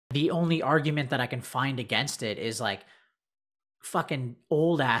the only argument that I can find against it is like fucking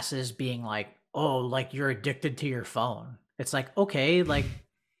old asses being like, oh, like you're addicted to your phone. It's like, okay, like,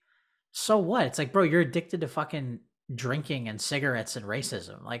 so what? It's like, bro, you're addicted to fucking drinking and cigarettes and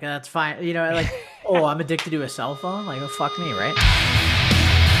racism. Like, that's fine. You know, like, oh, I'm addicted to a cell phone. Like, oh, fuck me, right?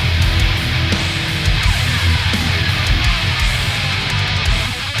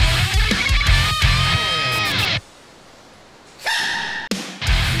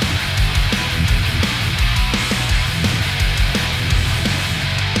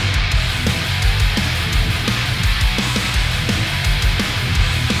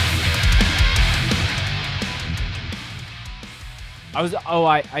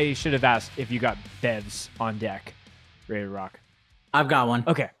 I should have asked if you got bevs on deck, ready to rock. I've got one.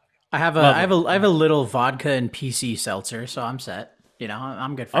 Okay. I have a little vodka and PC seltzer, so I'm set. You know,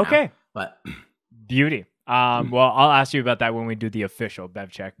 I'm good for now. But beauty. Well, I'll ask you about that when we do the official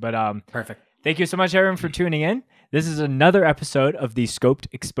bev check. But perfect. Thank you so much, everyone, for tuning in. This is another episode of the Scoped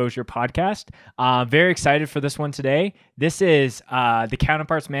Exposure podcast. Very excited for this one today. This is the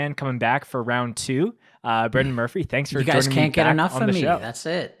Counterparts man coming back for round 2. Brendan Murphy, thanks for joining me. You guys can't get enough of me. Show. That's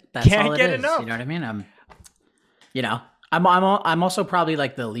it. That's all it is. Enough. You know what I mean? I'm also probably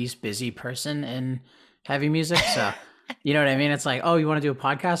like the least busy person in heavy music. So, you know what I mean? It's like, oh, you want to do a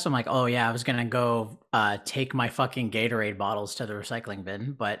podcast? I'm like, oh yeah, I was gonna go take my fucking Gatorade bottles to the recycling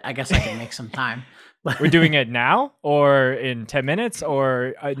bin, but I guess I can make some time. We're doing it now, or in 10 minutes,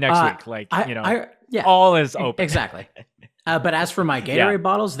 or next week. All is open. Exactly. But as for my Gatorade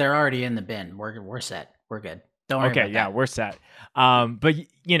bottles, they're already in the bin. We're set. We're good. Don't worry about that. We're set. But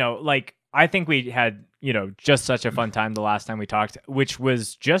I think we had, just such a fun time the last time we talked, which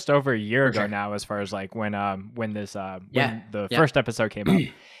was just over a year ago now, as far as like when the first episode came up.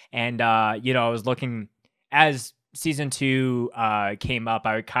 And I was looking as season 2 came up,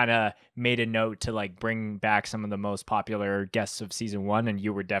 I kind of made a note to like bring back some of the most popular guests of season 1, and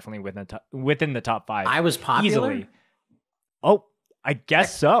you were definitely within the top 5. I was popular? Easily. Oh, I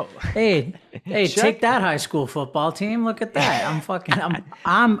guess so. Hey, take that high school football team. Look at that.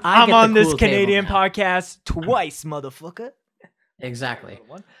 I'm on this Canadian podcast twice, motherfucker. Exactly.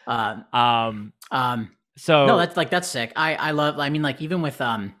 So no, that's sick. I mean, like even with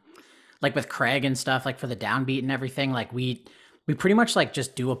like with Craig and stuff, like for the downbeat and everything, like we pretty much like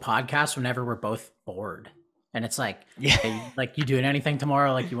just do a podcast whenever we're both bored. And it's like, hey, like you doing anything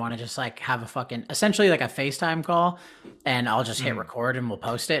tomorrow? Like you want to just like have a fucking, essentially like a FaceTime call, and I'll just hit record and we'll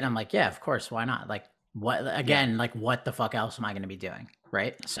post it. And I'm like, yeah, of course. Why not? Like like what the fuck else am I going to be doing?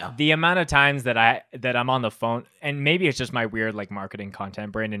 Right. So the amount of times that I'm on the phone, and maybe it's just my weird like marketing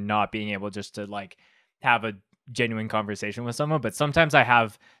content brain and not being able just to like have a genuine conversation with someone, but sometimes I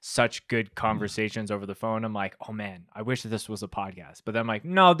have such good conversations over the phone. I'm like, oh man, I wish this was a podcast. But then I'm like,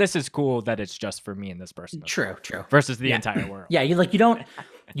 no, this is cool that it's just for me and this person. True. Versus the entire world. Yeah, you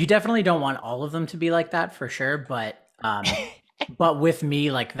definitely don't want all of them to be like that for sure. But but with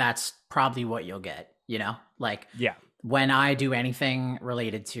me, like that's probably what you'll get. Like when I do anything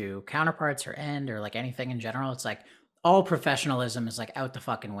related to Counterparts or End or like anything in general, it's like all professionalism is like out the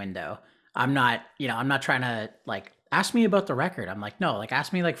fucking window. I'm not trying to like ask me about the record. I'm like, no, like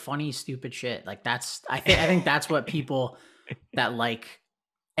ask me like funny, stupid shit. Like I think that's what people that like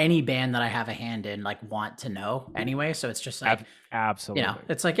any band that I have a hand in like want to know anyway. So it's just like, absolutely,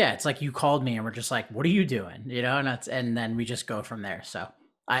 it's like, it's like you called me and we're just like, what are you doing? And then we just go from there. So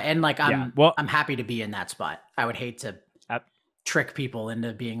I'm happy to be in that spot. I would hate to trick people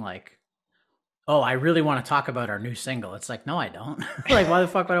into being like, oh, I really want to talk about our new single. It's like, no, I don't. Like, why the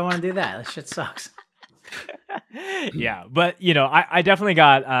fuck would I want to do that? That shit sucks. Yeah, but I definitely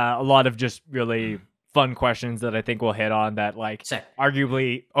got a lot of just really fun questions that I think we'll hit on that like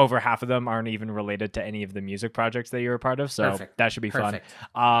arguably over half of them aren't even related to any of the music projects that you're a part of. So that should be fun.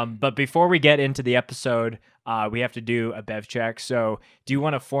 But before we get into the episode, we have to do a bev check. So do you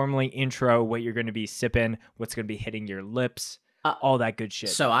want to formally intro what you're going to be sipping, what's going to be hitting your lips, all that good shit?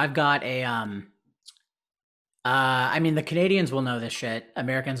 So I've got a I mean, the Canadians will know this shit.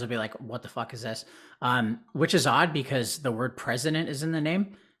 Americans will be like, what the fuck is this? Which is odd because the word president is in the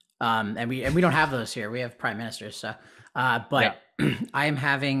name. And we don't have those here. We have prime ministers. So, I am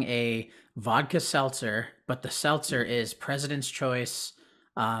having a vodka seltzer, but the seltzer is President's Choice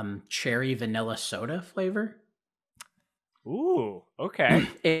cherry vanilla soda flavor. Ooh, okay.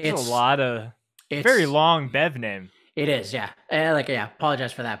 It's a very long bev name. It is, yeah.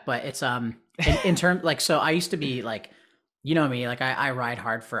 Apologize for that, but it's in terms like, so I used to be like, me, like I ride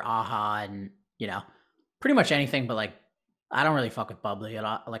hard for AHA and pretty much anything, but like I don't really fuck with bubbly a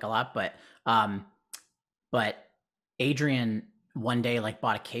lot, but Adrian one day like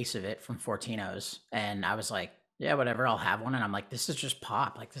bought a case of it from Fortino's, and I was like, yeah, whatever, I'll have one. And I'm like, this is just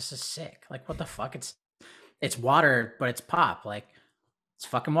pop. Like, this is sick. Like, what the fuck? It's water, but it's pop. Like, it's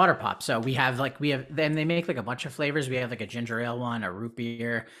fucking water pop. So then they make like a bunch of flavors. We have like a ginger ale one, a root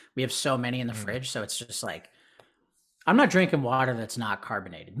beer. We have so many in the fridge. So it's just like, I'm not drinking water that's not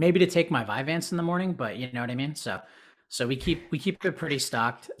carbonated. Maybe to take my Vyvanse in the morning, but you know what I mean? So we keep it pretty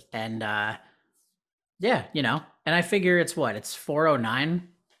stocked. And yeah, you know, and I figure it's 4:09.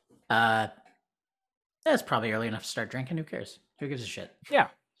 That's probably early enough to start drinking. Who cares? Who gives a shit? Yeah.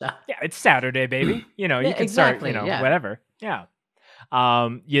 So. Yeah, it's Saturday, baby. You know, you can start, you know, whatever. Yeah.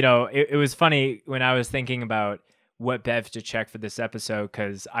 You know, it was funny when I was thinking about what bev to check for this episode,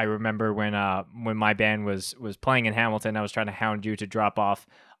 because I remember when my band was playing in Hamilton, I was trying to hound you to drop off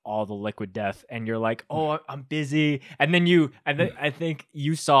all the Liquid Death, and you're like, oh, I'm busy, and then I think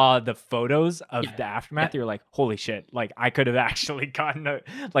you saw the photos of the aftermath. You're like, holy shit, like I could have actually gotten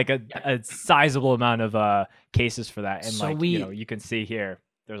a sizable amount of cases for that, and so you know, you can see here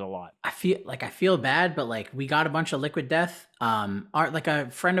there's a lot. I feel bad, but like we got a bunch of Liquid Death. A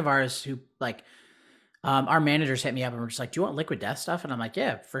friend of ours who like our managers hit me up and were just like, do you want Liquid Death stuff? And I'm like,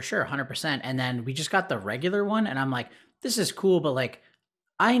 yeah, for sure, 100%. And then we just got the regular one, and I'm like, this is cool, but like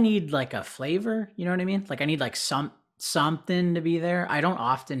I need like a flavor, you know what I mean? Like I need like something to be there. I don't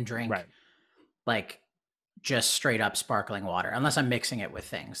often drink like just straight up sparkling water unless I'm mixing it with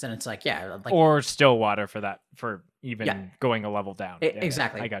things. Then it's like, yeah, like, or still water for even going a level down.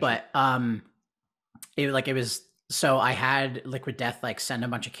 Exactly. I got you. So I had Liquid Death like send a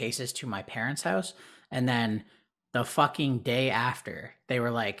bunch of cases to my parents' house, and then the fucking day after they were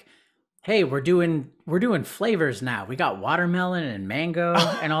like, hey, we're doing flavors now. We got watermelon and mango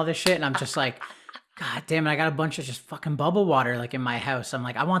and all this shit. And I'm just like, God damn it, I got a bunch of just fucking bubble water like in my house. I'm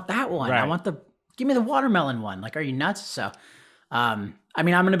like, I want that one. Right. Give me the watermelon one. Like, are you nuts? So, I mean,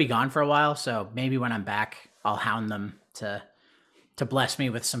 I'm going to be gone for a while. So maybe when I'm back, I'll hound them to bless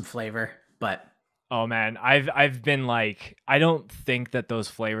me with some flavor. But oh man, I've been like, I don't think that those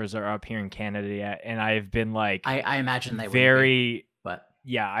flavors are up here in Canada yet. And I've been like, I imagine they very, would be, but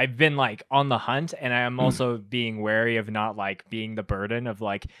yeah, I've been like on the hunt, and I am also being wary of not like being the burden of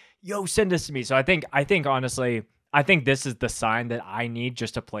like, yo, send this to me. So I think honestly, I think this is the sign that I need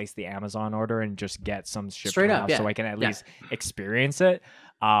just to place the Amazon order and just get some shit straight up, so I can at least experience it.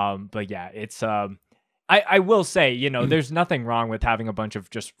 But yeah, it's I will say, you know, there's nothing wrong with having a bunch of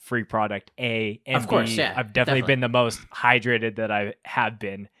just free product A and of course, B. yeah, I've definitely been the most hydrated that I have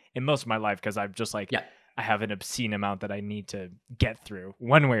been in most of my life, because I've just like I have an obscene amount that I need to get through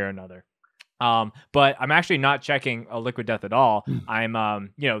one way or another. But I'm actually not checking a Liquid Death at all.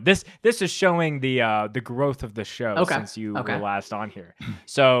 I'm, you know, this is showing the growth of the show since you were last on here.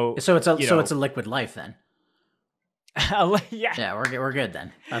 So it's a Liquid Life then. Yeah, we're good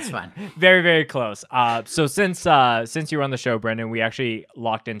then. That's fine. Very, very close. So since you were on the show, Brendan, we actually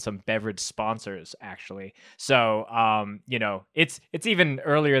locked in some beverage sponsors actually. So you know, it's even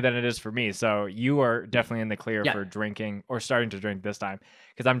earlier than it is for me. So you are definitely in the clear for drinking or starting to drink this time,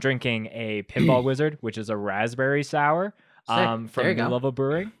 because I'm drinking a Pinball Wizard, which is a raspberry sour from New Level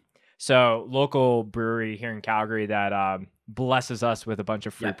Brewing. So local brewery here in Calgary that blesses us with a bunch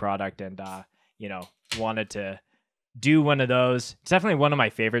of free product, and you know, wanted to do one of those. It's definitely one of my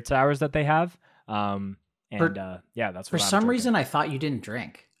favorite sours that they have. Yeah, that's what for some reason I thought you didn't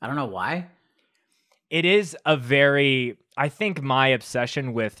drink. I don't know why. It is I think my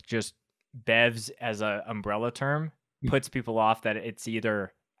obsession with just bevs as a umbrella term puts people off, that it's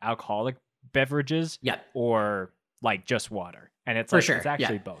either alcoholic beverages or like just water. And it's like, it's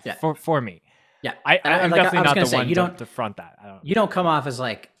actually both for me. Yeah. I'm definitely not the one to front that. You don't come off as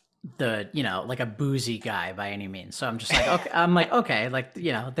like the, you know, like a boozy guy by any means. So I'm just like, okay, I'm like, okay, like,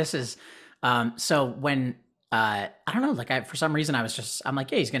 you know, this is, so when, I don't know, like for some reason I'm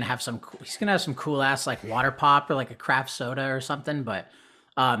like, yeah, he's going to have some cool ass like water pop or like a craft soda or something. But,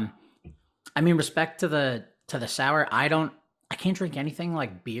 I mean, respect to the sour, I can't drink anything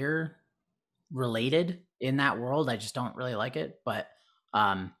like beer related in that world. I just don't really like it. But,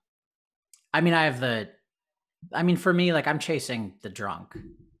 I mean, for me, like I'm chasing the drunk.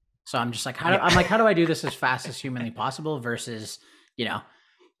 So I'm just like, how do I do this as fast as humanly possible versus, you know,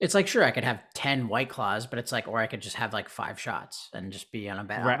 it's like, sure, I could have 10 White Claws, but it's like, or I could just have like 5 shots and just be on a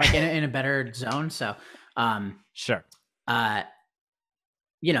better, like in a better zone. So, sure.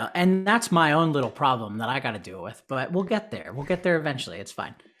 You know, and that's my own little problem that I got to deal with, but we'll get there. We'll get there eventually. It's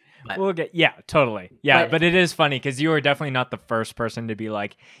fine. Yeah, totally. Yeah, but it is funny because you are definitely not the first person to be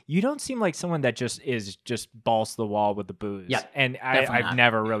like, you don't seem like someone that just balls to the wall with the booze. Yeah, and I've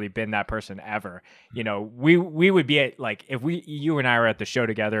never really been that person ever. You know, we would be at, like, if you and I were at the show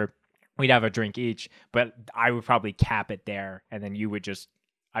together, we'd have a drink each, but I would probably cap it there, and then you would just,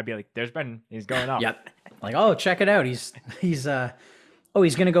 I'd be like, he's going up. Yep. Like, oh, check it out. He's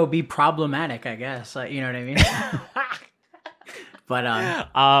gonna go be problematic, I guess. You know what I mean?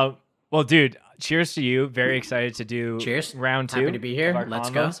 But well, dude, cheers to you. Very excited to do round 2. Happy to be here. Let's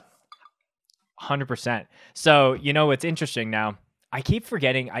go. 100%. So, you know what's interesting now? I keep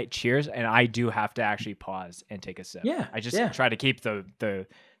forgetting cheers, and I do have to actually pause and take a sip. Yeah. I just try to keep the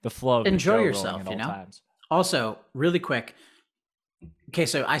flow of enjoy yourself, you know. Times. Also, really quick. Okay,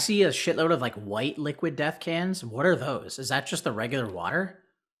 so I see a shitload of like white liquid death cans. What are those? Is that just the regular water?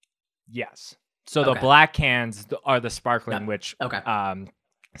 Yes. So the black cans are the sparkling, which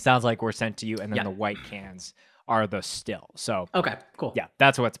sounds like were sent to you, and then the white cans are the still. So okay, cool. Yeah,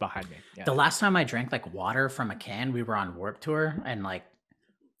 that's what's behind me. Yeah. The last time I drank like water from a can, we were on Warped Tour, and like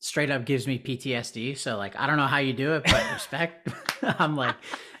straight up gives me PTSD. So like I don't know how you do it, but respect. I'm like,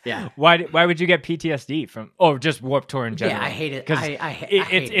 yeah. Why would you get PTSD from? Oh, just Warped Tour in general. Yeah, I hate it. Because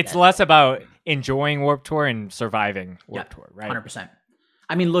it's less about enjoying Warped Tour and surviving Warped Tour, right? 100%.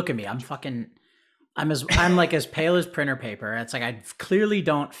 I mean, look at me. I'm like as pale as printer paper. It's like I clearly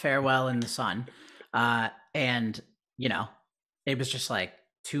don't fare well in the sun. And you know, it was just like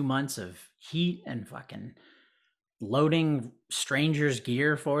 2 months of heat and fucking loading strangers'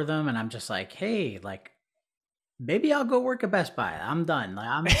 gear for them. And I'm just like, hey, like maybe I'll go work at Best Buy. I'm done. Like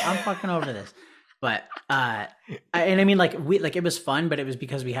I'm fucking over this. But I mean, like it was fun, but it was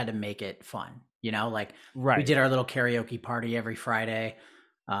because we had to make it fun. You know, like we did our little karaoke party every Friday.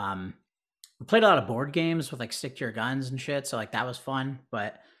 We played a lot of board games with like Stick to Your Guns and shit. So like that was fun.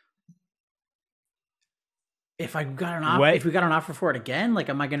 But if we got an offer for it again, like,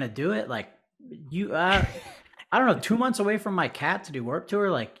 am I going to do it? Like I don't know, 2 months away from my cat to do Warped Tour.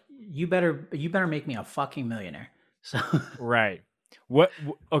 Like you better make me a fucking millionaire. So, right.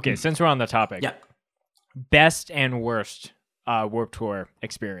 Okay. Since we're on the topic, best and worst, Warped Tour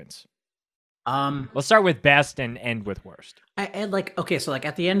experience. Let's start with best and end with worst. I like, okay. So like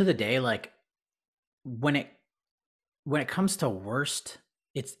at the end of the day, like when it comes to worst,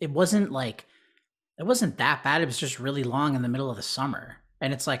 it wasn't that bad. It was just really long in the middle of the summer.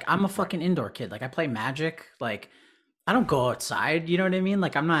 And it's like, I'm a fucking indoor kid. Like I play Magic. Like I don't go outside. You know what I mean?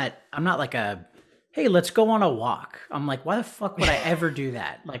 Like I'm not like hey, let's go on a walk. I'm like, why the fuck would I ever do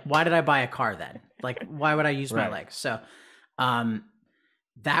that? Like, why did I buy a car then? Like, why would I use my legs? So,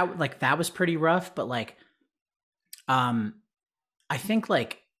 that was pretty rough, but like, I think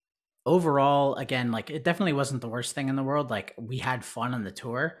like overall, again, like it definitely wasn't the worst thing in the world. Like we had fun on the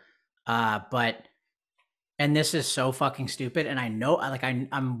tour. And this is so fucking stupid. And I know, like,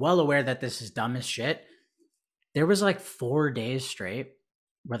 I'm well aware that this is dumb as shit. There was like 4 days straight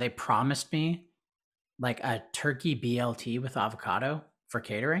where they promised me like a turkey BLT with avocado for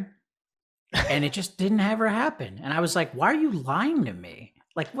catering. And it just didn't ever happen. And I was like, why are you lying to me?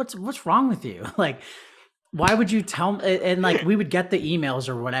 Like, what's wrong with you? Like, why would you tell me? And like, we would get the emails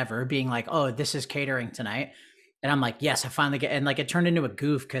or whatever being like, oh, this is catering tonight. And I'm like, yes, I finally get, and like, it turned into a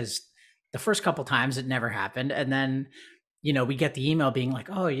goof because the first couple times it never happened. And then, you know, we get the email being like,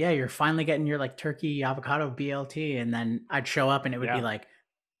 oh yeah, you're finally getting your like turkey avocado BLT. And then I'd show up and it would be like,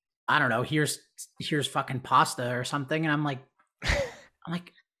 I don't know, here's fucking pasta or something. And I'm like,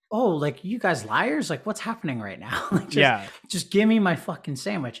 oh, like you guys liars? Like what's happening right now? Like, just give me my fucking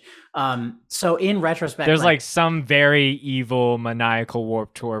sandwich. So in retrospect, there's like some very evil maniacal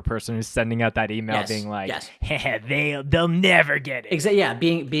Warped Tour person who's sending out that email being like, they'll never get it. Exactly. Yeah.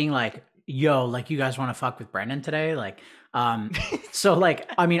 Being like, yo, like you guys want to fuck with Brendan today? Like, so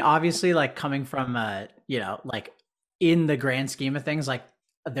like, I mean, obviously like coming from, you know, like in the grand scheme of things, like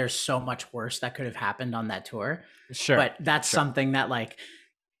there's so much worse that could have happened on that tour. Sure. But that's something that like,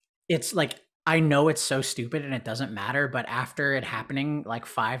 it's like, I know it's so stupid and it doesn't matter, but after it happening like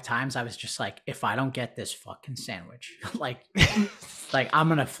 5 times, I was just like, if I don't get this fucking sandwich, like I'm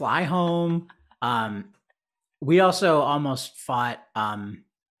going to fly home. We also almost fought,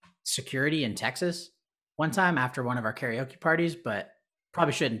 security in Texas one time after one of our karaoke parties, but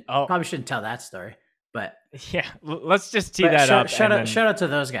probably shouldn't tell that story. But yeah, let's just tee that up. Shout out to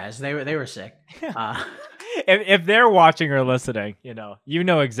those guys. They were sick. If they're watching or listening, you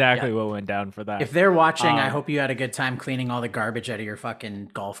know exactly what went down for that. If they're watching, I hope you had a good time cleaning all the garbage out of your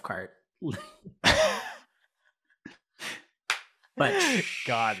fucking golf cart. But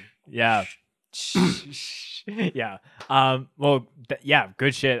God, yeah. Yeah. Well, yeah,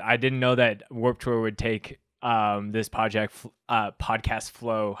 good shit. I didn't know that Warped Tour would take this podcast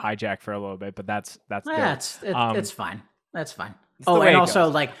flow hijack for a little bit, but that's Yeah, good. it's fine. That's fine. It's the Oh, way and it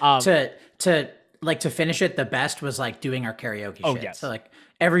also goes. like to finish it, the best was like doing our karaoke shit. Yes. So like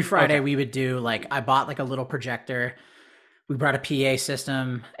every Friday we would do like I bought like a little projector. We brought a PA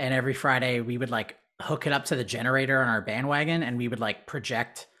system, and every Friday we would like hook it up to the generator on our bandwagon, and we would like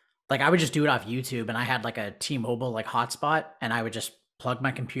project. Like I would just do it off YouTube, and I had like a T-Mobile like hotspot, and I would just plug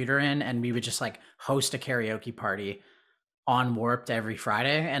my computer in, and we would just like host a karaoke party on Warped every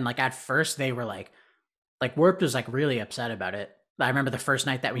Friday. And like at first they were like Warped was like really upset about it. I remember the first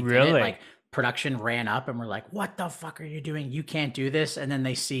night that we did it, like production ran up and we're like, "What the fuck are you doing? You can't do this." And then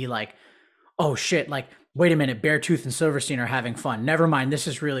they see like, "Oh shit, like wait a minute, Beartooth and Silverstein are having fun. Never mind, this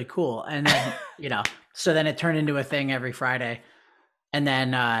is really cool." And then, so then it turned into a thing every Friday. And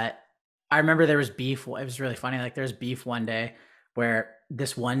then I remember there was beef. It was really funny. Like there was beef one day where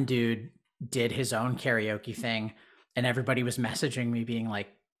this one dude did his own karaoke thing, and everybody was messaging me being like,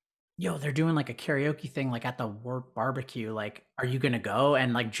 "Yo, they're doing like a karaoke thing like at the Warp barbecue. Like, are you gonna go?"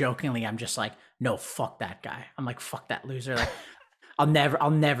 And like jokingly, I'm just like, "No, fuck that guy." I'm like, "Fuck that loser." Like, I'll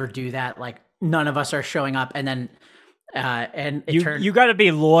never do that. Like, none of us are showing up. And then, and it turned. You got to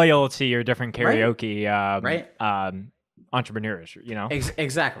be loyal to your different karaoke, right? Entrepreneurs,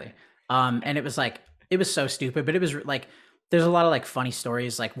 Exactly. And it was like it was so stupid, but it was like there's a lot of like funny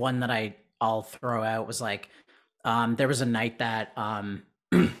stories. Like one that I'll throw out was like there was a night that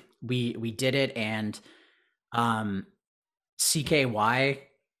we did it, and CKY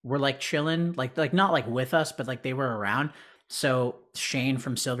were like chilling, like not like with us, but like they were around. So Shane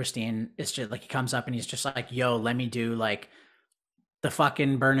from Silverstein is just like, he comes up and he's just like, "Yo, let me do like the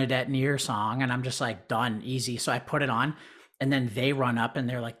fucking Bernadette Near song." And I'm just like, done, easy. So I put it on, and then they run up and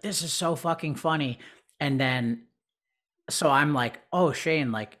they're like, "This is so fucking funny." And then, so I'm like, "Oh,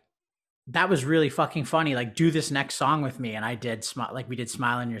 Shane, like that was really fucking funny. Like do this next song with me." And I did we did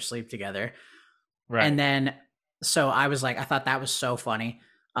Smile in Your Sleep together. Right. And then, so I was like, I thought that was so funny.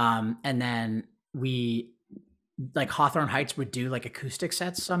 And then we, like Hawthorne Heights would do like acoustic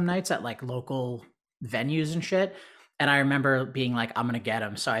sets some nights at like local venues and shit. And I remember being like, "I'm going to get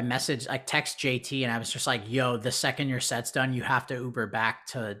him." So I text JT, and I was just like, "Yo, the second your set's done, you have to Uber back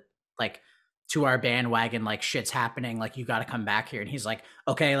to our bandwagon. Like shit's happening. Like you got to come back here." And he's like,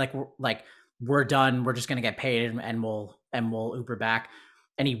 "Okay, we're done. We're just going to get paid and we'll Uber back."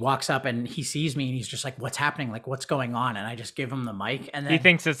 And he walks up and he sees me and he's just like, "What's happening? Like, what's going on?" And I just give him the mic, and then he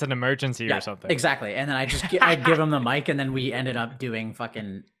thinks it's an emergency or something. Exactly. And then I give him the mic, and then we ended up doing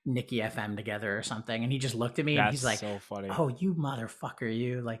fucking Nikki FM together or something. And he just looked at me and he's like, so funny. "Oh, you motherfucker,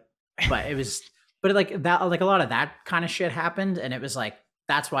 you." Like, but it was, but like that, like a lot of that kind of shit happened. And it was like,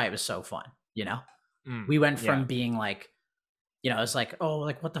 that's why it was so fun. We went from being like, it's like, "Oh,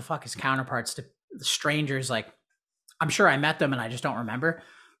 like what the fuck is Counterparts," to strangers. Like, I'm sure I met them and I just don't remember,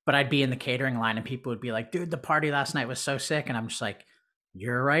 but I'd be in the catering line and people would be like, "Dude, the party last night was so sick." And I'm just like,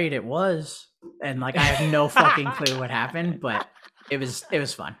 "You're right, it was." And like, I have no fucking clue what happened, but it was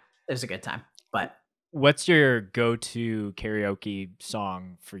fun. It was a good time. But what's your go-to karaoke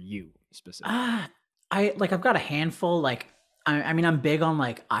song for you specifically? I've got a handful. Like, I mean, I'm big on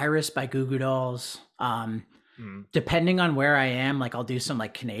like Iris by Goo Goo Dolls. Depending on where I am, like I'll do some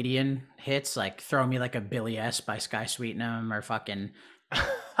like Canadian hits, like throw me like a Billy S by Sky Sweetnam, or fucking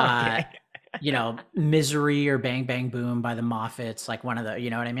Misery or Bang Bang Boom by the Moffats, like one of the,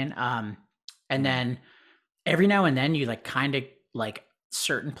 you know what I mean? And then every now and then you like kind of like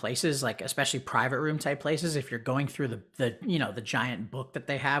certain places, like especially private room type places, if you're going through the giant book that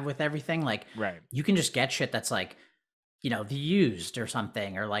they have with everything, like you can just get shit that's like, The Used or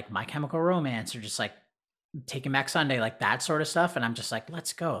something, or like My Chemical Romance, or just like Taking Back Sunday, like that sort of stuff. And I'm just like,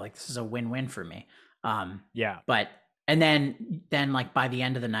 let's go. Like, this is a win-win for me. But, and then like by the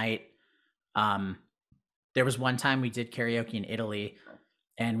end of the night, there was one time we did karaoke in Italy,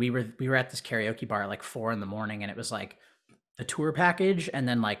 and we were at this karaoke bar at like 4 a.m, and it was like the tour package. And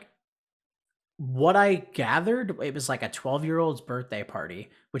then like what I gathered, it was like a 12-year-old's birthday party,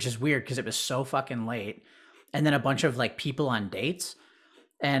 which is weird because it was so fucking late. And then a bunch of like people on dates.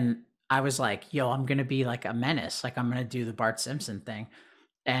 And I was like, "Yo, I'm going to be like a menace. Like I'm going to do the Bart Simpson thing."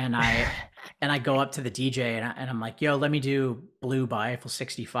 And I go up to the DJ and I'm like, "Yo, let me do Blue by Eiffel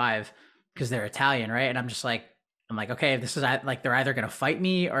 65, because they're Italian, right?" And I'm like, "Okay, this is like, they're either going to fight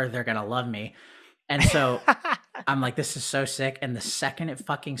me or they're going to love me." And so I'm like, this is so sick. And the second it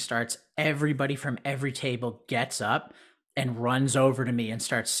fucking starts, everybody from every table gets up and runs over to me and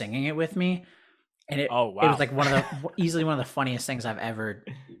starts singing it with me. And it was like easily one of the funniest things I've ever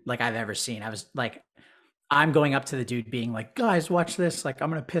seen. I was like, I'm going up to the dude being like, guys, watch this. Like, I'm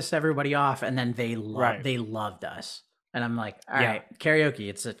going to piss everybody off. And then they loved us. And I'm like, all right, karaoke,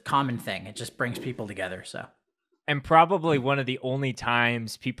 it's a common thing. It just brings people together. So, and probably one of the only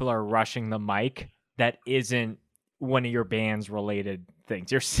times people are rushing the mic that isn't one of your band's related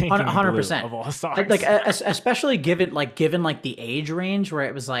things. You're singing 100% of all songs. Like especially given the age range where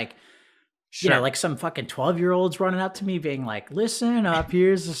it was like, you know, like some fucking 12-year-olds running up to me being like, listen up,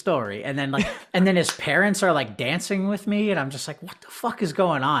 here's the story. And then his parents are like dancing with me. And I'm just like, what the fuck is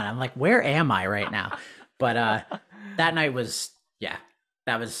going on? I'm like, where am I right now? But that night was,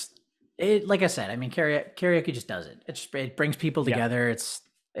 that was it. Like I said, I mean, karaoke just does it. It brings people together. It's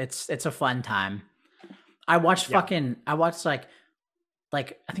a fun time. I watched like I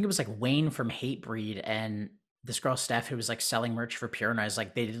think it was like Wayne from Hatebreed and this girl Steph who was like selling merch for Pure Noise,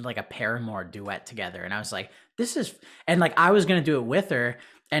 like they did like a Paramore duet together, and I was like, this is, and like I was gonna do it with her,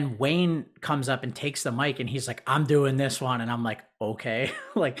 and Wayne comes up and takes the mic and he's like, I'm doing this one, and I'm like, okay,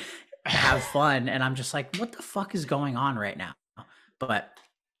 like have fun, and I'm just like, what the fuck is going on right now? But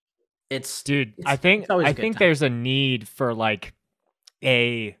I think there's a need for like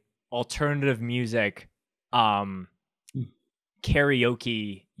a alternative music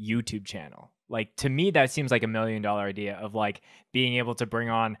karaoke YouTube channel. Like, to me, that seems like $1 million idea of like being able to bring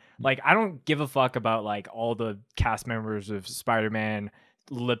on, like, I don't give a fuck about like all the cast members of Spider-Man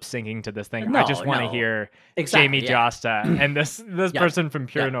lip syncing to this thing. I just want to hear Jamie Josta and this person from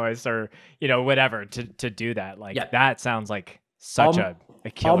Pure Noise, or, you know, whatever, to do that. Like, that sounds like such a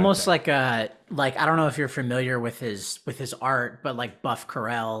killer almost thing. like I don't know if you're familiar with his art, but like Buff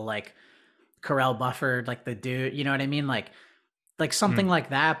Carell, like Carell Bufford, like the dude, you know what I mean? Like something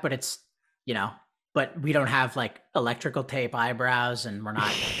like that, but it's, you know, but we don't have like electrical tape eyebrows and we're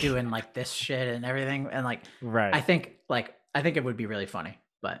not doing like this shit and everything. And like, I think it would be really funny,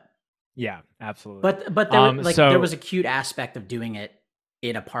 but yeah, absolutely. But there was a cute aspect of doing it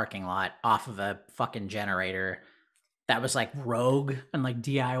in a parking lot off of a fucking generator that was like Rogue and like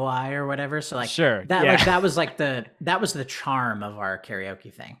DIY or whatever. So like that was the charm of our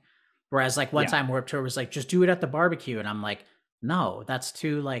karaoke thing. Whereas like one time Warped Tour was like, just do it at the barbecue. And I'm like, no, that's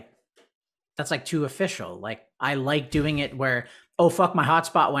too official. Like, I like doing it where, oh fuck, my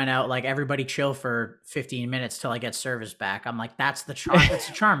hotspot went out. Like, everybody chill for 15 minutes till I get service back. I'm like, that's the charm. That's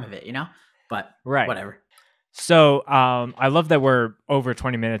the charm of it, you know? But whatever. So I love that we're over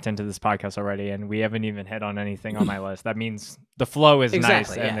 20 minutes into this podcast already, and we haven't even hit on anything on my list. That means the flow is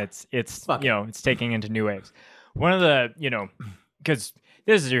nice, and it's you know, it's taking into new waves. One of the, you know, because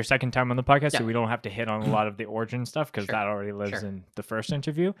this is your second time on the podcast, so we don't have to hit on a lot of the origin stuff because that already lives in the first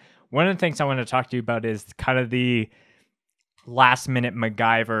interview. One of the things I want to talk to you about is kind of the last minute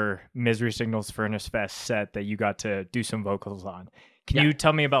MacGyver Misery Signals Furnace Fest set that you got to do some vocals on. Can you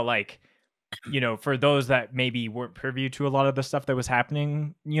tell me about, like, you know, for those that maybe weren't privy to a lot of the stuff that was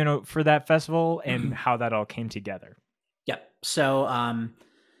happening, you know, for that festival and how that all came together? Yep. So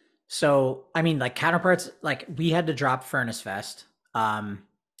I mean, like, Counterparts, like, we had to drop Furnace Fest.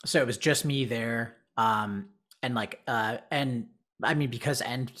 So it was just me there. And I mean, because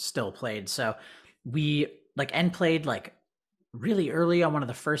End still played. So we, like, End played like really early on one of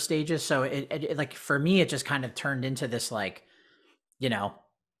the first stages. So it like, for me, it just kind of turned into this, like, you know,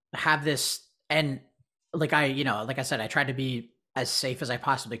 have this, and like, like I said, I tried to be as safe as I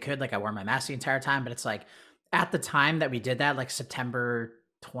possibly could. Like, I wore my mask the entire time, but it's like, at the time that we did that, like September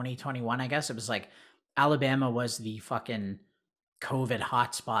 2021, I guess, it was like Alabama was the fucking COVID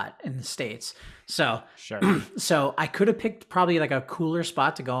hotspot in the States. So, so I could have picked probably like a cooler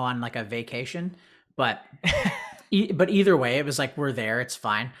spot to go on like a vacation, but either way, it was like, we're there, it's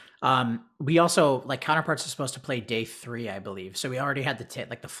fine. We also, like, Counterparts is supposed to play day 3, I believe. So we already had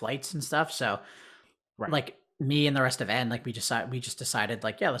like the flights and stuff. So like, me and the rest of N, like, we just decided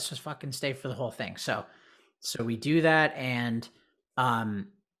like, yeah, let's just fucking stay for the whole thing. So we do that. And,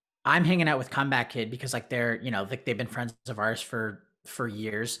 I'm hanging out with Comeback Kid because, like, they're, you know, like, they've been friends of ours for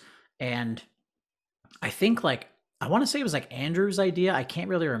years. And I think, like, I want to say it was like Andrew's idea. I can't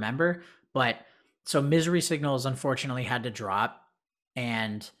really remember, but so Misery Signals unfortunately had to drop.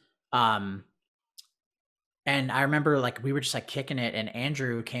 And I remember, like, we were just like kicking it, and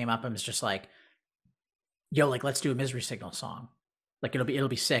Andrew came up and was just like, yo, like, let's do a Misery Signal song. Like, it'll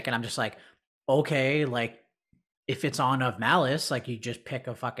be sick. And I'm just like, okay, like, if it's on Of Malice, like, you just pick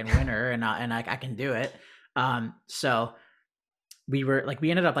a fucking winner, and I can do it. So we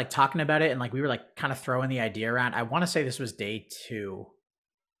ended up like talking about it, and like, we were like kind of throwing the idea around. I want to say this was day 2,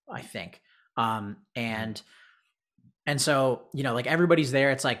 I think. And so, you know, like, everybody's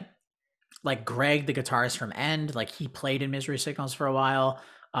there. It's like Greg, the guitarist from End, like, he played in Misery Signals for a while.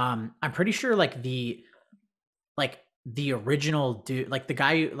 I'm pretty sure like the like the original dude, like the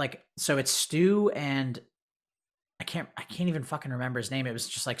guy, like, so it's Stu and I can't even fucking remember his name. It was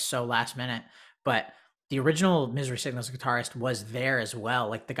just like so last minute, but the original Misery Signals guitarist was there as well.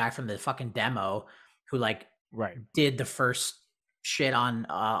 Like the guy from the fucking demo who like did the first shit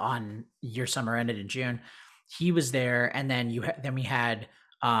on Your Summer Ended in June. He was there, and then then we had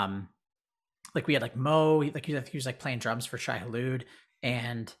like we had like Mo, like he was like playing drums for Shai Hulud,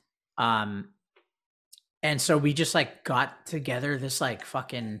 and so we just like got together this like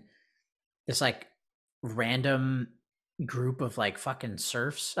fucking this like random group of like fucking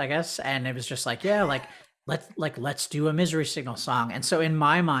serfs, I guess, and it was just like, yeah, like let's do a Misery Signal song. And so in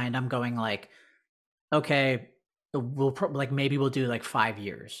my mind, I'm going like, okay, we'll like maybe we'll do like 5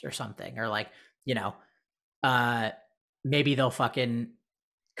 years or something, or like, you know, maybe they'll fucking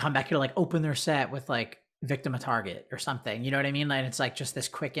come back here to like open their set with like Victim of Target or something, you know what I mean? Like it's like just this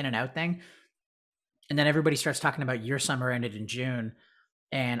quick in and out thing. And then everybody starts talking about Your Summer Ended in June,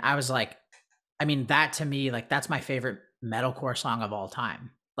 and I was like, I mean, that to me, like that's my favorite metalcore song of all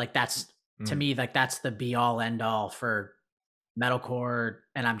time. Like that's to me, like that's the be all end all for metalcore,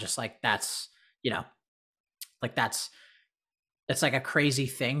 and I'm just like, that's, you know, like that's like a crazy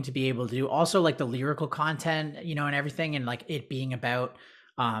thing to be able to do. Also, like the lyrical content, you know, and everything, and like it being about,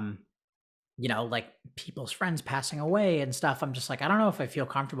 you know, like people's friends passing away and stuff. I'm just like, I don't know if I feel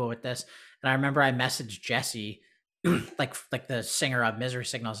comfortable with this. And I remember I messaged Jesse, like the singer of Misery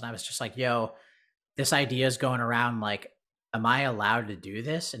Signals, and I was just like, yo, this idea is going around, like, am I allowed to do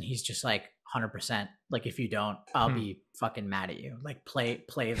this? And he's just like, 100%. Like, if you don't, I'll be fucking mad at you. Like, play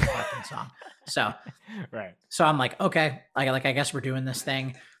the fucking song. So, right. So I'm like, okay, I guess we're doing this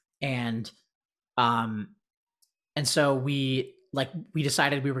thing. And so we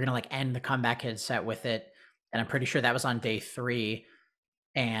decided we were gonna like end the Comeback Kid set with it. And I'm pretty sure that was on day 3.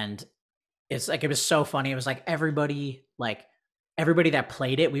 And it's like, it was so funny. It was like everybody that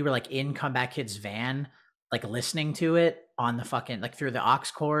played it, we were like in Comeback Kid's van, like listening to it on the fucking, like through the aux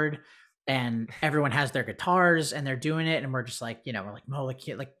cord, and everyone has their guitars and they're doing it. And we're just like, you know, we're like, Mo, like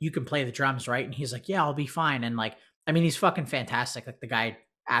you can play the drums, right? And he's like, yeah, I'll be fine. And like, I mean, he's fucking fantastic. Like the guy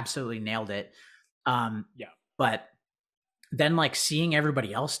absolutely nailed it. Yeah. But then like seeing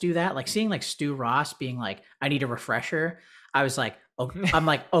everybody else do that, like seeing like Stu Ross being like, I need a refresher. I was like, okay, I'm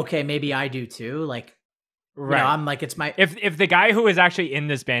like, okay, maybe I do too. Like, right. You know, I'm like, it's my, if the guy who is actually in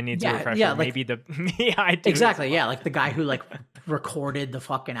this band needs a refresher, like, maybe I do. Exactly. Well. Yeah. Like the guy who like recorded the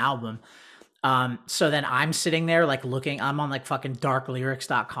fucking album. So then I'm sitting there like looking, I'm on like fucking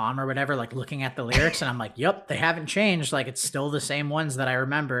darklyrics.com or whatever, like looking at the lyrics, and I'm like, yep, they haven't changed. Like it's still the same ones that I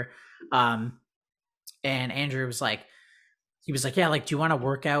remember. And Andrew was like, yeah, like, do you want to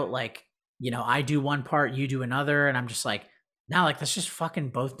work out? Like, you know, I do one part, you do another. And I'm just like, no, like, let's just fucking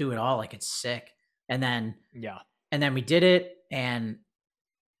both do it all. Like, it's sick. And then, and then we did it. And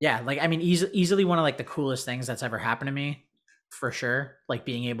yeah, like, I mean, easily one of like the coolest things that's ever happened to me, for sure. Like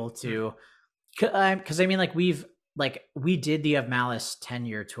being able to, cause I mean, like we did the Of Malice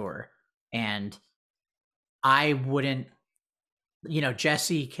 10-year tour, and I wouldn't, you know,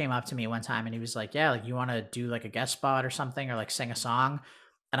 Jesse came up to me one time and he was like, yeah, like, you want to do like a guest spot or something, or like sing a song?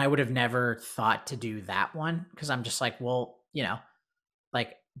 And I would have never thought to do that one, because I'm just like, well, you know,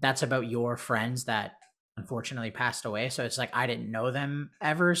 like that's about your friends that unfortunately passed away. So it's like, I didn't know them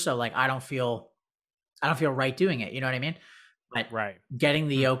ever. So like, I don't feel right doing it. You know what I mean? But getting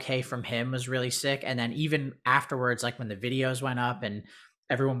the okay from him was really sick. And then even afterwards, like when the videos went up and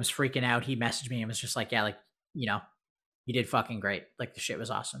everyone was freaking out, he messaged me and was just like, yeah, like, you know, you did fucking great. Like the shit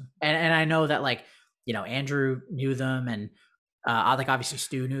was awesome. And I know that like, you know, Andrew knew them, and like obviously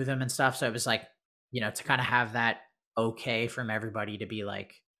Stu knew them and stuff. So it was like, you know, to kind of have that okay from everybody to be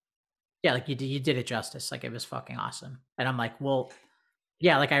like, yeah, like you did it justice. Like it was fucking awesome. And I'm like, well,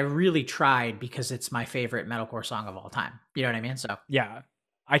 yeah, like I really tried, because it's my favorite metalcore song of all time. You know what I mean? So yeah,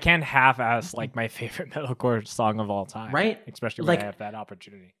 I can't half-ass like my favorite metalcore song of all time, right? Especially when like, I have that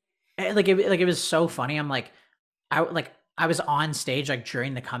opportunity. Like it was so funny. I'm like, I was on stage like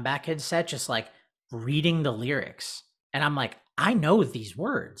during the Comeback Kid set, just like reading the lyrics, and I'm like, I know these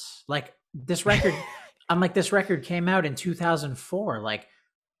words. Like this record, I'm like, this record came out in 2004. Like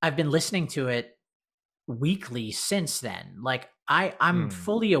I've been listening to it weekly since then. Like I'm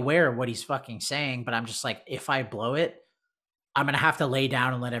fully aware of what he's fucking saying, but I'm just like, if I blow it, I'm gonna have to lay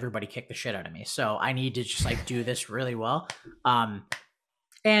down and let everybody kick the shit out of me. So I need to just like do this really well.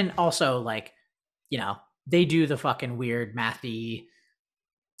 And also like, you know, they do the fucking weird mathy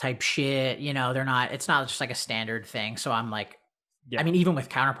type shit. You know, it's not just like a standard thing. So I'm like, I mean, even with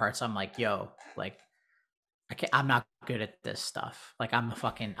Counterparts, I'm like, yo, like, I'm not good at this stuff. Like I'm a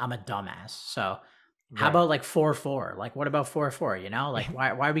dumbass. So How about like 4-4? Like, what about 4-4? You know, like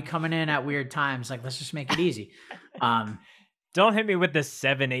why are we coming in at weird times? Like, let's just make it easy. Don't hit me with this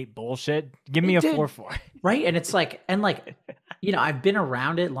 7-8 bullshit. Give me a 4-4. Right. And it's like, and like, you know, I've been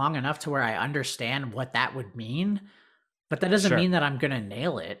around it long enough to where I understand what that would mean, but that doesn't mean that I'm going to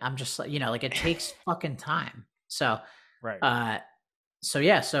nail it. I'm just like, you know, like it takes fucking time. So, so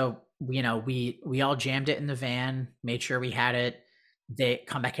yeah, so, you know, we all jammed it in the van, made sure we had it. They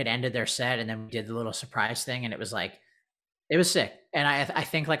Comeback had ended their set, and then we did the little surprise thing, and it was like, it was sick. And I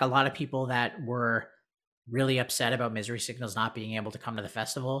think like a lot of people that were really upset about Misery Signals not being able to come to the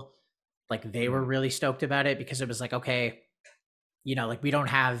festival, like they were really stoked about it, because it was like, okay, you know, like we don't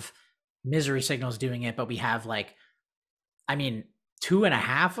have Misery Signals doing it, but we have like, I mean,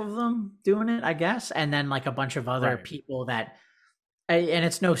 2.5 of them doing it, I guess. And then like a bunch of other people that, and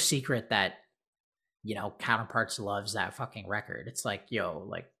it's no secret that, you know, Counterparts loves that fucking record. It's like, yo,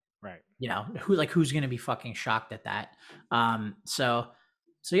 like, you know, who's going to be fucking shocked at that? So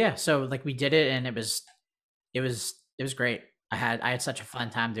yeah, so like we did it, and it was great. I had such a fun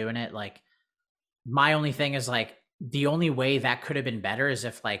time doing it. Like, my only thing is like, the only way that could have been better is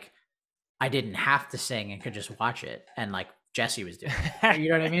if like I didn't have to sing and could just watch it, and like Jesse was doing it. You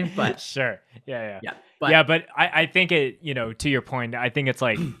know what I mean? But sure. Yeah. But I think it, you know, to your point, I think it's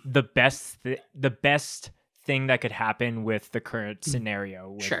like the best thing that could happen with the current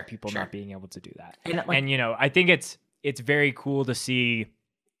scenario with people not being able to do that. And you know, I think it's very cool to see,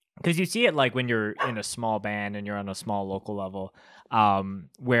 because you see it like when you're in a small band and you're on a small local level,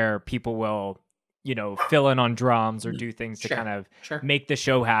 where people will, you know, fill in on drums or do things to kind of make the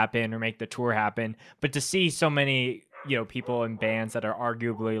show happen or make the tour happen. But to see so many, you know, people in bands that are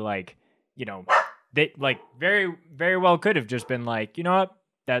arguably like, you know, they like very, very well could have just been like, you know what,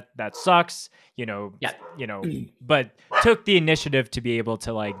 that sucks, you know, but took the initiative to be able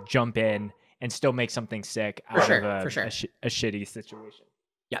to like jump in and still make something sick out of a shitty situation.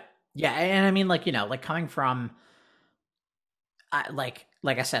 Yeah. And I mean, like, you know, like coming from, like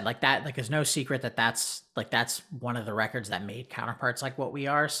I said, like that, like there's no secret that that's one of the records that made Counterparts like what we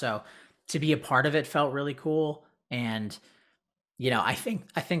are. So to be a part of it felt really cool. And, you know, I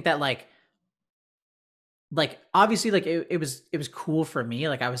think that like obviously like it was cool for me.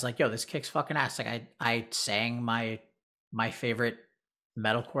 Like I was like, yo, this kicks fucking ass. Like I sang my favorite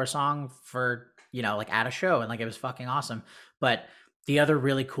metalcore song for, you know, like at a show, and like it was fucking awesome. But the other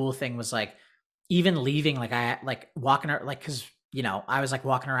really cool thing was like, even leaving, like I like walking, like, cause you know, I was like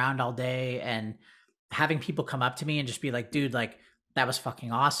walking around all day and having people come up to me and just be like, dude, like that was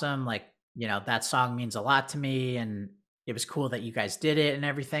fucking awesome. Like, you know, that song means a lot to me, and it was cool that you guys did it and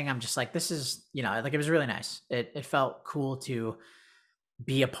everything. I'm just like, this is, you know, like it was really nice. It felt cool to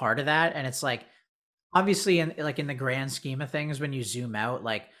be a part of that. And it's like, obviously in the grand scheme of things, when you zoom out,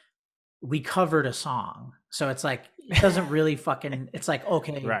 like we covered a song. So it's like, it doesn't really fucking, it's like,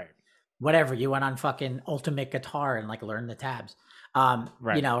 okay, whatever, you went on fucking Ultimate Guitar and like learned the tabs,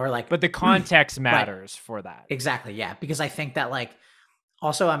 you know, or like, but the context matters for that. Exactly. Yeah. Because I think that like,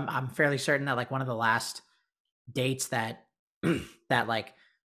 also I'm fairly certain that like one of the last dates that that like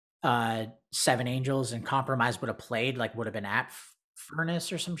Seven Angels and Compromise would have played, like would have been at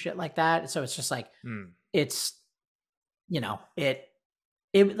Furnace or some shit like that. So it's just like, it's, you know, it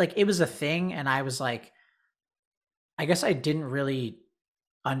like, it was a thing. And I was like, I guess I didn't really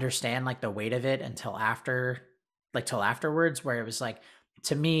understand like the weight of it until afterwards, where it was like,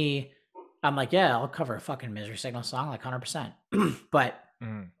 to me, I'm like, yeah, I'll cover a fucking Misery Signal song, like 100%. But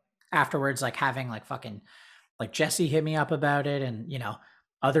afterwards, like having like fucking like Jesse hit me up about it, and, you know,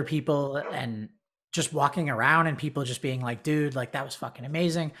 other people, and just walking around and people just being like, dude, like that was fucking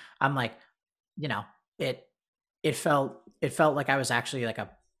amazing. I'm like, you know, it felt like I was actually like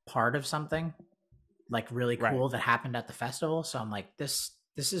a part of something like really cool that happened at the festival. So I'm like, this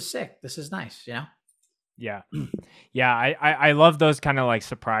is sick. This is nice, you know? Yeah. Yeah. I love those kind of like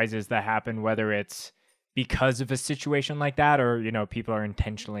surprises that happen, whether it's because of a situation like that, or, you know, people are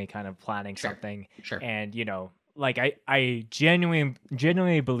intentionally kind of planning something. And, you know, like I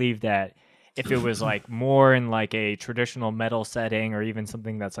genuinely believe that if it was like more in like a traditional metal setting, or even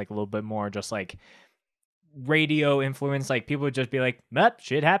something that's like a little bit more just like radio influence, like people would just be like,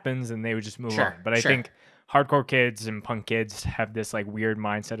 shit happens, and they would just move on. But I think hardcore kids and punk kids have this like weird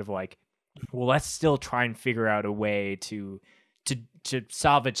mindset of like, well, let's still try and figure out a way to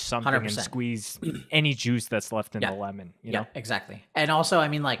salvage something 100%. And squeeze any juice that's left in the lemon, you know? Exactly. And also, I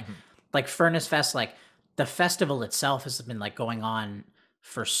mean, like, like Furnace Fest, like the festival itself has been like going on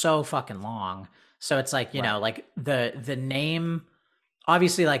for so fucking long. So it's like, you know, like the name,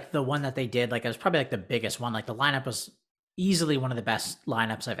 obviously like the one that they did, like it was probably like the biggest one. Like the lineup was easily one of the best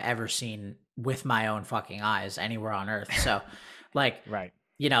lineups I've ever seen with my own fucking eyes anywhere on earth. So like, right.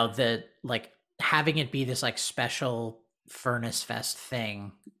 You know, the like having it be this like special Furnace Fest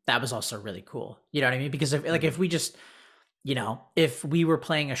thing, that was also really cool. You know what I mean? Because if we just, you know, if we were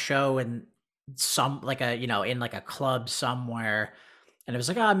playing a show in some like a, you know, in like a club somewhere and it was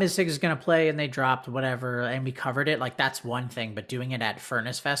like, oh, Mystic is gonna play and they dropped whatever and we covered it, like that's one thing. But doing it at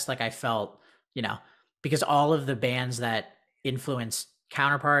Furnace Fest, like I felt, you know, because all of the bands that influenced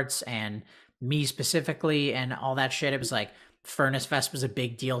Counterparts and me specifically and all that shit, it was like Furnace Fest was a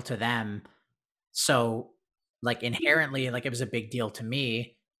big deal to them. So like inherently, like it was a big deal to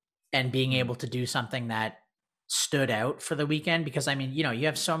me, and being able to do something that stood out for the weekend, because I mean, you know, you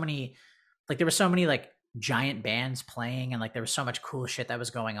have so many, like there were so many like giant bands playing and like there was so much cool shit that was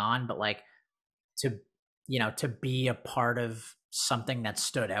going on, but like to, you know, to be a part of something that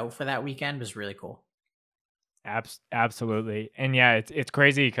stood out for that weekend was really cool. Absolutely. And yeah, it's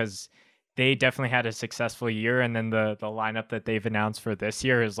crazy because they definitely had a successful year, and then the lineup that they've announced for this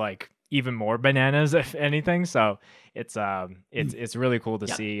year is like even more bananas, if anything. So it's really cool to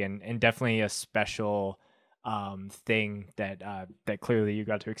see, and definitely a special thing that clearly you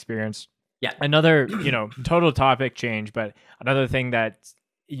got to experience. Yeah. Another, you know, total topic change, but another thing that's,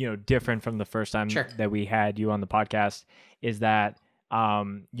 you know, different from the first time that we had you on the podcast is that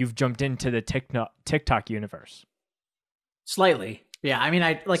you've jumped into the TikTok universe. Slightly. Yeah. I mean,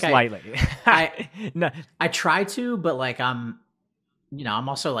 Slightly. I try to, but like, you know, I'm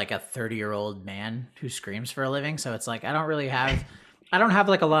also like a 30-year-old man who screams for a living. So it's like, I don't have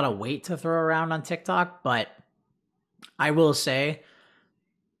like a lot of weight to throw around on TikTok, but I will say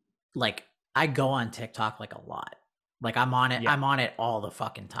like I go on TikTok like a lot. Like I'm on it. Yeah. I'm on it all the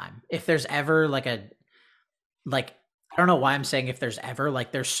fucking time. If there's ever like I don't know why I'm saying if there's ever,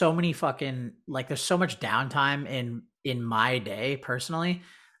 like there's so many fucking, like there's so much downtime in my day personally,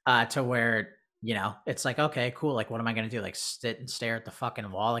 to where, you know, it's like, okay, cool. Like, what am I going to do? Like sit and stare at the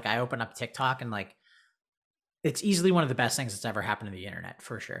fucking wall. Like I open up TikTok and like, it's easily one of the best things that's ever happened to the internet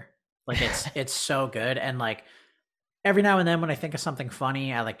for sure. Like it's so good. And like every now and then when I think of something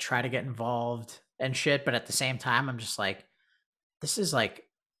funny, I like try to get involved and shit. But at the same time, I'm just like, this is like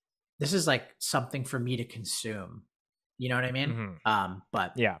something for me to consume. You know what I mean? Mm-hmm.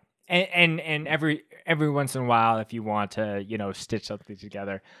 But yeah. And every once in a while, if you want to, you know, stitch something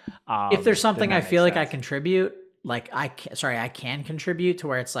together, if there's something I feel like I contribute, like I can contribute to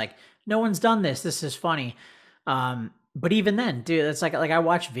where it's like, no one's done this. This is funny. But even then, dude, it's like I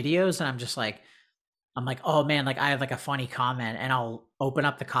watch videos and I'm like, oh man, like I have like a funny comment and I'll open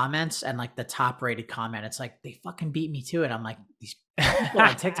up the comments and like the top rated comment, it's like, they fucking beat me to it. I'm like, these people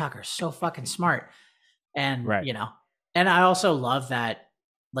on TikTok are so fucking smart. And, you know, and I also love that,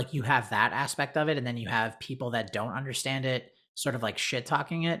 like you have that aspect of it. And then you have people that don't understand it, sort of like shit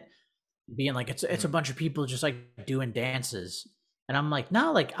talking it, being like, it's a bunch of people just like doing dances. And I'm like,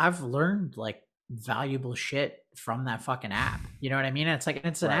 no, like I've learned like valuable shit from that fucking app. You know what I mean? And it's like,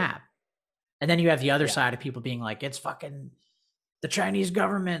 it's an app. And then you have the other side of people being like, it's fucking the Chinese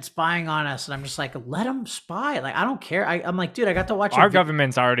government spying on us. And I'm just like, let them spy. Like, I don't care. I'm like, dude, I got to watch our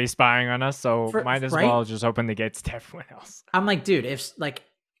government's already spying on us. So might as well just open the gates to everyone else. I'm like, dude, if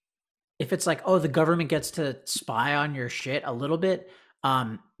it's like, oh, the government gets to spy on your shit a little bit.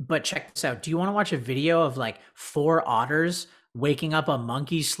 But check this out. Do you want to watch a video of like 4 otters waking up a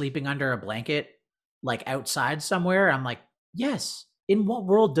monkey sleeping under a blanket, like outside somewhere? I'm like, yes. In what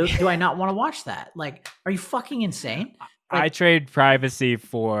world do I not want to watch that? Like, are you fucking insane? Like, I trade privacy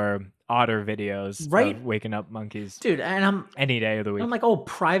for otter videos, right? Of waking up monkeys, dude. And I'm any day of the week. I'm like, oh,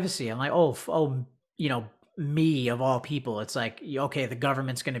 privacy. I'm like, oh, you know, me of all people. It's like, okay, the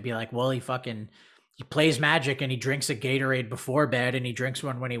government's going to be like, well, he plays Magic and he drinks a Gatorade before bed and he drinks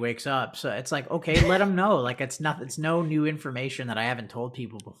one when he wakes up. So it's like, okay, let him know. Like it's no new information that I haven't told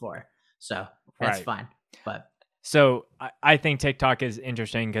people before. So that's fine. But so I think TikTok is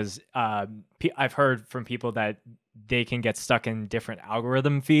interesting because I've heard from people that they can get stuck in different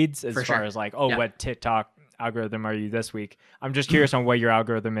algorithm feeds as far as like, what TikTok algorithm are you this week? I'm just curious on what your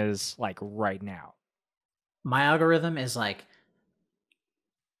algorithm is like right now. My algorithm is like,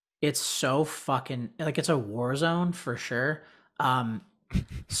 it's so fucking like, it's a war zone for sure.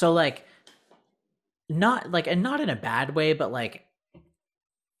 So like, not like, and not in a bad way, but like,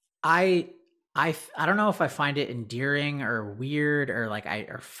 I don't know if I find it endearing or weird or like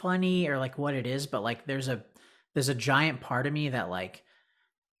or funny or like what it is, but like there's a giant part of me that like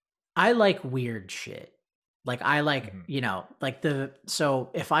I like weird shit. Like I like, you know, like so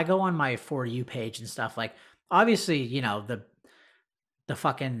if I go on my For You page and stuff, like obviously, you know, the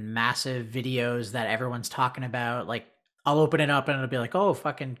fucking massive videos that everyone's talking about, like I'll open it up and it'll be like, oh,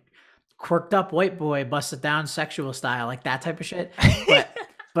 fucking quirked up white boy busted down sexual style, like that type of shit.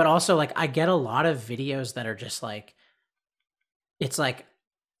 But also like I get a lot of videos that are just like, it's like,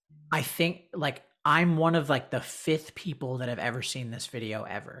 I think like I'm one of like the 5th people that have ever seen this video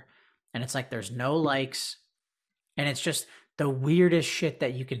ever. And it's like there's no likes and it's just the weirdest shit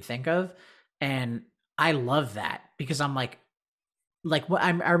that you can think of. And I love that because I'm like what I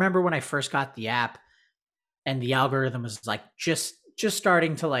remember when I first got the app and the algorithm was like just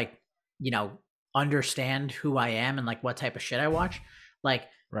starting to like, understand who I am and like what type of shit I watch. Like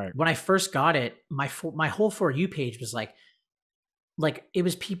when I first got it, my whole For You page was like it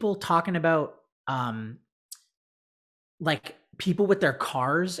was people talking about like people with their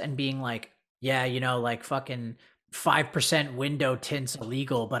cars and being like, yeah, like fucking 5% window tints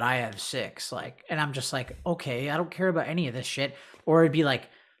illegal, but I have 6. Like, and I'm just like, okay, I don't care about any of this shit. Or it'd be like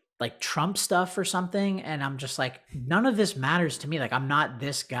Trump stuff or something. And I'm just like, none of this matters to me. Like, I'm not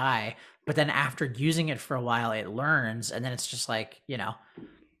this guy. But then after using it for a while, it learns. And then it's just like,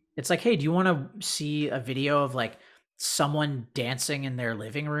 it's like, hey, do you want to see a video of like someone dancing in their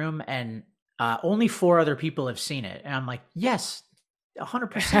living room and only 4 other people have seen it? And I'm like, yes,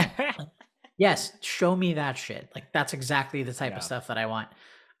 100%. Like, yes, show me that shit. Like that's exactly the type of stuff that I want.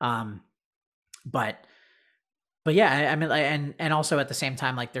 But yeah, I mean, and also at the same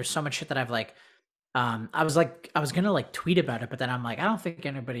time, like there's so much shit that I've like, I was gonna like tweet about it, but then I'm like, I don't think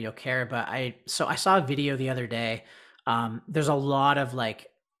anybody will care. But I saw a video the other day. There's a lot of like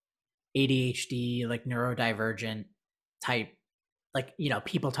ADHD, like neurodivergent type, like,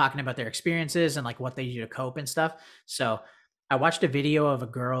 people talking about their experiences and like what they do to cope and stuff. So I watched a video of a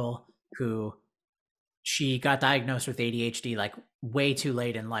girl who she got diagnosed with ADHD like way too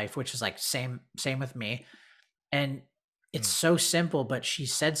late in life, which is like same with me. And it's so simple, but she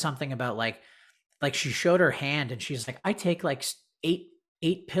said something about like she showed her hand and she's like, I take like 8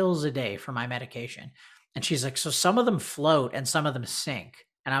 pills a day for my medication. And she's like, so some of them float and some of them sink.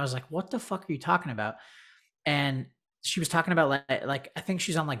 And I was like, what the fuck are you talking about? And she was talking about like I think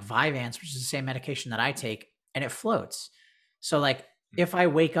she's on like Vyvanse, which is the same medication that I take, and it floats. So like if I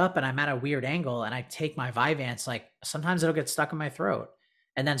wake up and I'm at a weird angle and I take my Vyvanse, like sometimes it'll get stuck in my throat.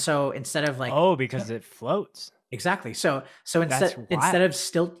 And then so instead of like, oh, because it floats. Exactly. So instead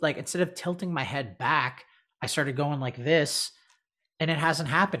of tilting my head back, I started going like this, and it hasn't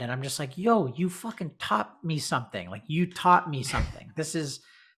happened. And I'm just like, yo, you fucking taught me something. Like you taught me something. The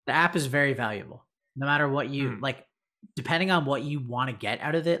app is very valuable. No matter what you like, depending on what you want to get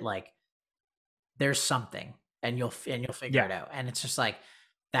out of it, like there's something and you'll figure it out. And it's just like,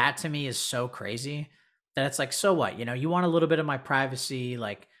 that to me is so crazy that it's like, so what, you want a little bit of my privacy,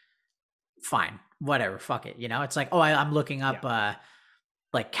 like fine, whatever, fuck it. It's like, oh, I'm looking up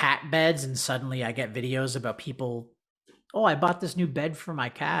like cat beds and suddenly I get videos about people, oh, I bought this new bed for my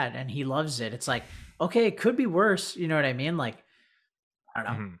cat and he loves it. It's like, okay, it could be worse. You know what I mean? Like, I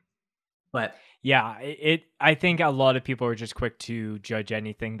don't know. But yeah, I think a lot of people are just quick to judge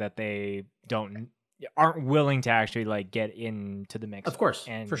anything that they aren't willing to actually like get into the mix. Of course,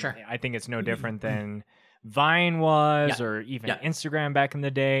 and for sure. I think it's no different than Vine was or even Instagram back in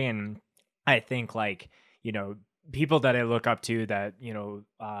the day. And I think like, people that I look up to that,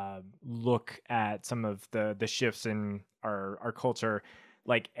 look at some of the shifts in our culture,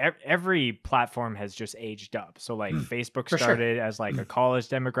 like every platform has just aged up. So like Facebook started as like a college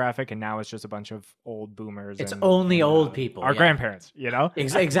demographic, and now it's just a bunch of old boomers. It's only old people. Our grandparents,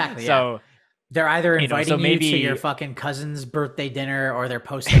 Exactly. So they're either inviting you to your fucking cousin's birthday dinner, or they're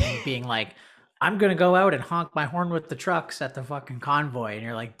posting being like, I'm going to go out and honk my horn with the trucks at the fucking convoy. And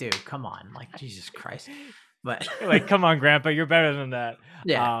you're like, dude, come on. Like, Jesus Christ. But like, come on, grandpa, you're better than that.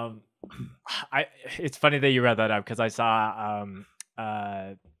 Yeah. It's funny that you read that up because I saw,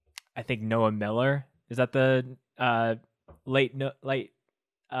 I think Noah Miller, is that the late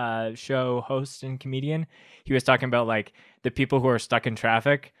show host and comedian? He was talking about like the people who are stuck in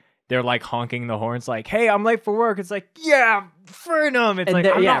traffic. They're like honking the horns like, hey, I'm late for work. It's like, yeah, burn them. It's like,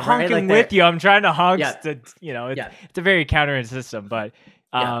 I'm not honking with you. I'm trying to honk. It's a very counter system, but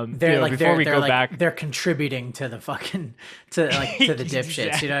before we go back, they're contributing to the fucking, to the dipshits.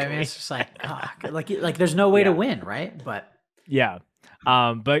 Exactly. You know what I mean? It's just like, like there's no way to win. Right. But yeah.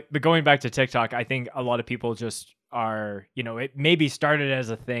 But going back to TikTok, I think a lot of people just are, it maybe started as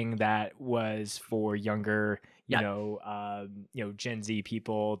a thing that was for younger, Gen Z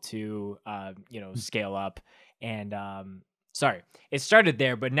people to, scale up. And it started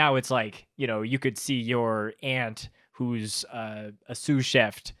there, but now it's like, you could see your aunt who's a sous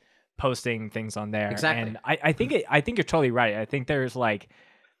chef posting things on there. Exactly. And I think you're totally right. I think there's like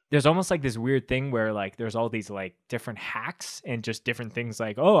there's almost like this weird thing where like there's all these like different hacks and just different things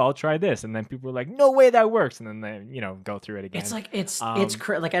like, oh, I'll try this, and then people are like, no way that works, and then they go through it again. It's like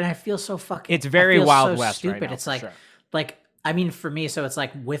like, and I feel so fucking. It's very Wild so West stupid. right now. It's like I mean, for me, so it's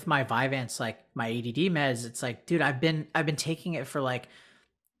like with my Vyvanse, like my ADD meds, it's like, dude, I've been taking it for like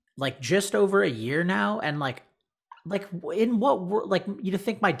just over a year now, and like in what like you'd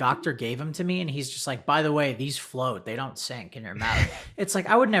think my doctor gave them to me, and he's just like, by the way, these float, they don't sink in your mouth. It's like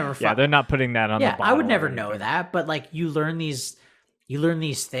I would never. Yeah, they're not putting that on. Yeah, the bottle I would never know that, but like you learn these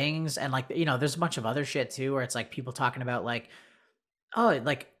things, and like there's a bunch of other shit too, where it's like people talking about like, oh,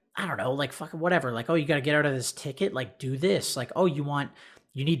 like I don't know, like fucking whatever, like, oh, you got to get out of this ticket, like do this, like, oh, you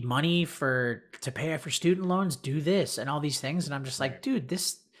need money to pay off your student loans, do this, and all these things, and I'm just like, dude,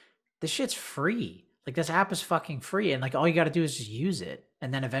 this shit's free. Like this app is fucking free, and like all you got to do is just use it,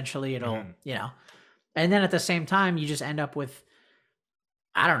 and then eventually it'll, and then at the same time you just end up with,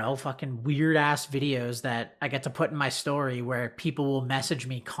 I don't know, fucking weird ass videos that I get to put in my story where people will message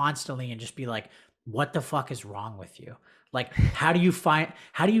me constantly and just be like, what the fuck is wrong with you? Like, how do you find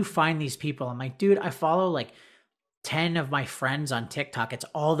these people? I'm like, dude, I follow like 10 of my friends on TikTok. It's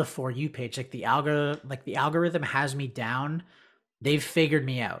all the For You page. Like the algorithm has me down. They've figured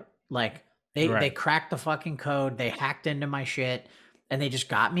me out. Like they cracked the fucking code. They hacked into my shit and they just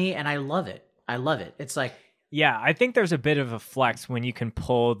got me. And I love it. It's like, yeah, I think there's a bit of a flex when you can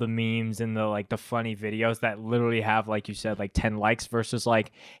pull the memes and the funny videos that literally have, like you said, like 10 likes versus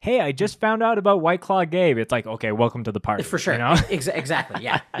like, hey, I just found out about White Claw Gabe. It's like, okay, welcome to the party. For sure. Exactly.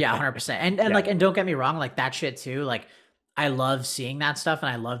 Yeah. Yeah. 100%. And like, and don't get me wrong, like that shit too. Like I love seeing that stuff and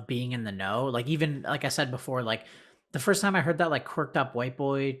I love being in the know. Like even, like I said before, like the first time I heard that like quirked up white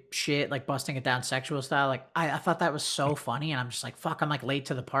boy shit, like busting it down sexual style, like I thought that was so funny, and I'm just like, fuck, I'm like late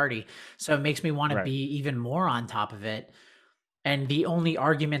to the party. So it makes me want to be even more on top of it. And the only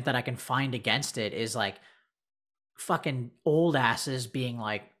argument that I can find against it is like fucking old asses being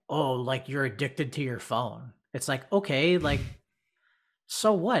like, oh, like you're addicted to your phone. It's like, okay, like,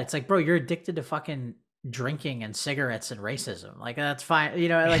 so what? It's like, bro, you're addicted to fucking drinking and cigarettes and racism, like that's fine,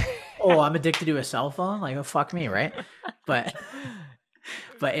 like, oh, I'm addicted to a cell phone, like, oh, fuck me, right? But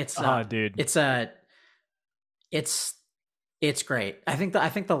it's dude, it's great. I think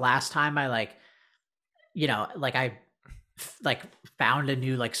the last time I I found a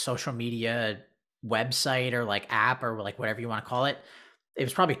new like social media website or like app or like whatever you want to call it, it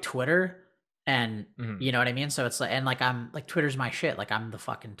was probably Twitter. And you know what I mean? So it's like, and like, I'm like, Twitter's my shit. Like I'm the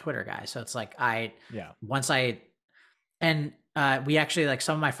fucking Twitter guy. So it's like, we actually, like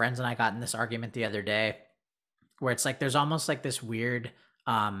some of my friends and I got in this argument the other day where it's like, there's almost like this weird,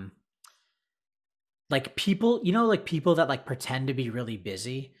 like people, like people that like pretend to be really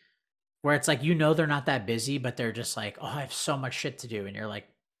busy, where it's like, they're not that busy, but they're just like, oh, I have so much shit to do. And you're like,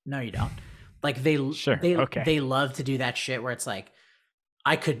 no, you don't. Like they love to do that shit where it's like,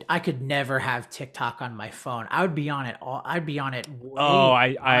 I could never have TikTok on my phone. I would be on it I'd be on it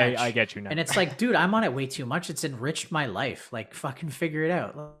way I get you now. And it's like, dude, I'm on it way too much. It's enriched my life. Like fucking figure it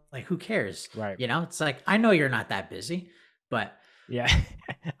out. Like who cares? Right. It's like, I know you're not that busy, but yeah.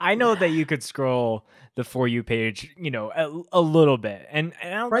 I know that you could scroll the For You page, a little bit. And I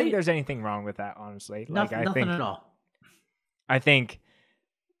don't think there's anything wrong with that, honestly. Nothing at all. I think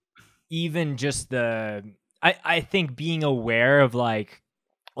even just I think being aware of like,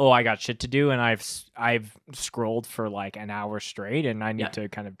 oh, I got shit to do and I've scrolled for like an hour straight and I need to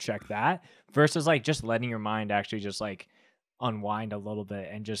kind of check that, versus like just letting your mind actually just like unwind a little bit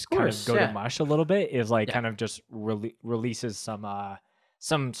and just kind of go to mush a little bit is like kind of just releases some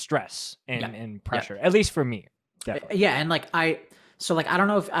stress and pressure, at least for me. Definitely. Yeah. And like, I don't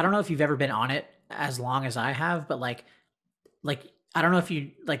know if you've ever been on it as long as I have, but like, I don't know if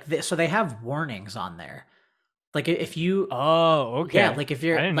you like this. So they have warnings on there. Like if you, okay, yeah, like if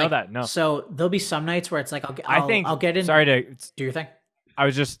you're, I didn't know that. No, so there'll be some nights where it's like, I'll get in. Sorry to do your thing. I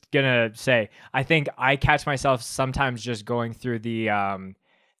was just gonna say, I think I catch myself sometimes just going through the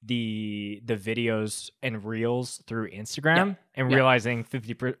videos and reels through Instagram and realizing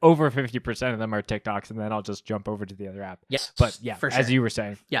over 50% of them are TikToks, and then I'll just jump over to the other app. Yes, but yeah, for sure. As you were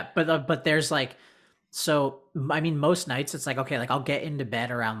saying, yeah, but there's like, so I mean, most nights it's like, okay, like I'll get into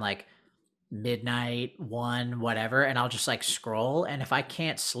bed around like midnight, 1, whatever, and I'll just like scroll, and if I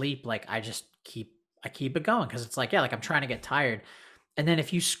can't sleep, like I keep it going, because it's like, yeah, like I'm trying to get tired. And then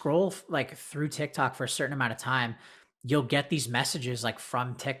if you scroll like through TikTok for a certain amount of time, you'll get these messages like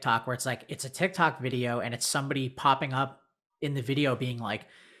from TikTok where it's like, it's a TikTok video and it's somebody popping up in the video being like,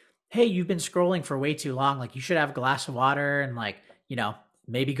 hey, you've been scrolling for way too long, like you should have a glass of water and like,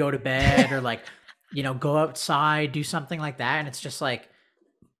 maybe go to bed or like, go outside, do something like that. And it's just like,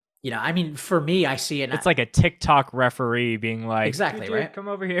 I mean, for me, I see it. It's like a TikTok referee being like, exactly, dude, right? Come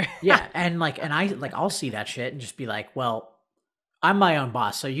over here. Yeah. And I'll see that shit and just be like, well, I'm my own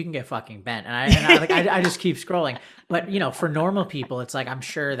boss, so you can get fucking bent. And I just keep scrolling. But, for normal people, it's like, I'm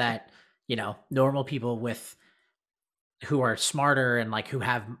sure that, normal people who are smarter and like who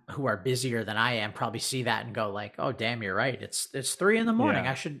are busier than I am probably see that and go like, oh damn, you're right. It's 3 a.m.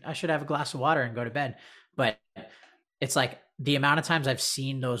 Yeah. I should have a glass of water and go to bed. But it's like the amount of times I've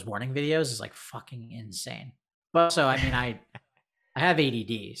seen those morning videos is like fucking insane. But so I mean I have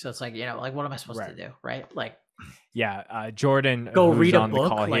ADD, so it's like, like what am I supposed to do, right? Like, yeah, Jordan, go who's read a on book, the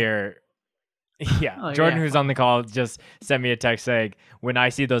call like, here. Yeah, oh, Jordan, yeah, who's on the call, just sent me a text saying, when I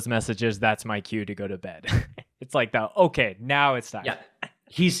see those messages, that's my cue to go to bed. It's like, okay, now it's time. Yeah,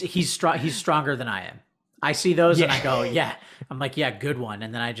 he's strong. He's stronger than I am. I see those and I go, yeah. I'm like, yeah, good one,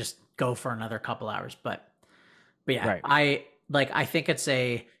 and then I just go for another couple hours. But yeah, right. I think it's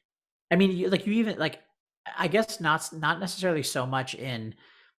a. I mean, you even like, I guess not necessarily so much in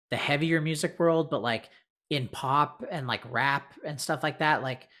the heavier music world, but like in pop and like rap and stuff like that.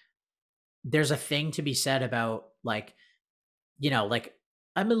 Like, there's a thing to be said about like, like,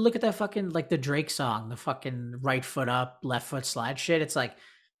 I mean, look at that fucking like the Drake song, the fucking right foot up, left foot slide shit. It's like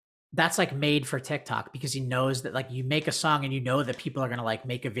that's like made for TikTok because he knows that like you make a song and that people are gonna like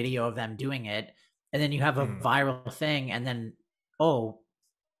make a video of them doing it, and then you have a viral thing, and then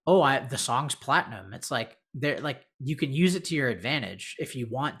the song's platinum. It's like they're like you can use it to your advantage if you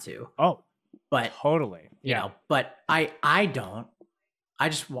want to. Oh, but totally, but I don't. I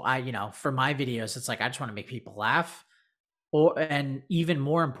just for my videos, it's like I just want to make people laugh. And even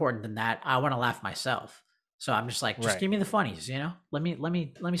more important than that, I want to laugh myself. So I'm just like, just give me the funnies, Let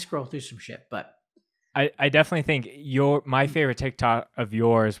me scroll through some shit. But I definitely think my favorite TikTok of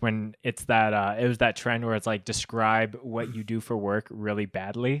yours when it's that it was that trend where it's like describe what you do for work really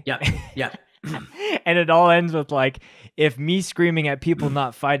badly. Yeah. Yeah. And it all ends with like, if me screaming at people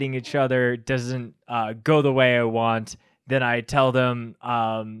not fighting each other doesn't go the way I want, then I tell them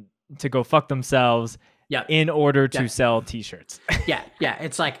to go fuck themselves. Yeah. In order to sell T-shirts. Yeah.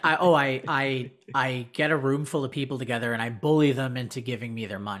 It's like I get a room full of people together and I bully them into giving me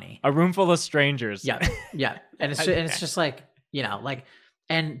their money. A room full of strangers. Yeah. And it's just like, like,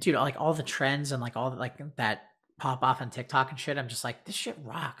 and dude, like all the trends and like all like that pop off on TikTok and shit. I'm just like, this shit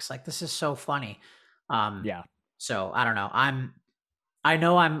rocks. Like this is so funny. Yeah. So I don't know. I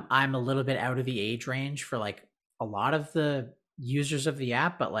know I'm a little bit out of the age range for like a lot of the users of the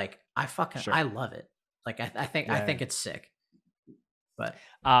app, but like I love it. Like I think it's sick. But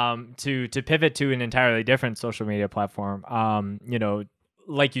to pivot to an entirely different social media platform,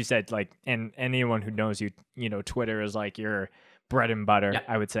 like you said, like, and anyone who knows you, Twitter is like your bread and butter,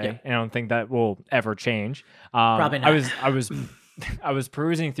 I would say. Yeah. And I don't think that will ever change. Probably not. I was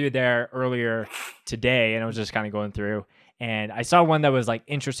perusing through there earlier today, and I was just kind of going through, and I saw one that was like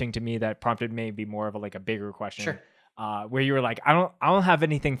interesting to me that prompted maybe more of a bigger question. Sure. Where you were like, I don't have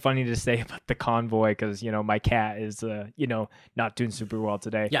anything funny to say about the convoy because my cat is not doing super well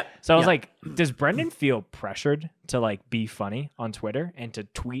today. Yeah. So I was like, does Brendan feel pressured to like be funny on Twitter and to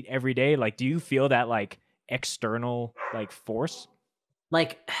tweet every day? Like, do you feel that like external like force?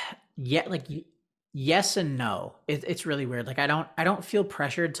 Like, yeah, like yes and no. It's really weird. Like I don't feel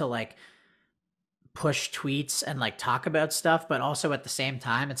pressured to like push tweets and like talk about stuff, but also at the same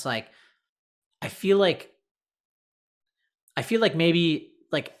time, it's like I feel like maybe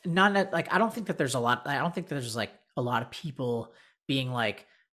like not like I don't think that there's like a lot of people being like,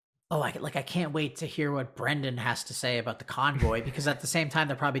 oh, I can't wait to hear what Brendan has to say about the convoy, because at the same time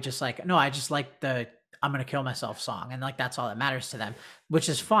they're probably just like, no, I just like the I'm gonna kill myself song, and like that's all that matters to them, which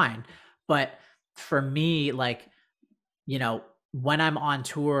is fine. But for me, like, when I'm on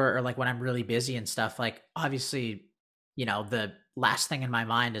tour or like when I'm really busy and stuff, like obviously, the last thing in my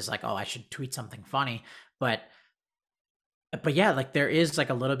mind is like, oh, I should tweet something funny. But yeah, like there is like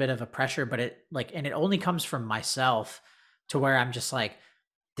a little bit of a pressure, but it like, and it only comes from myself to where I'm just like,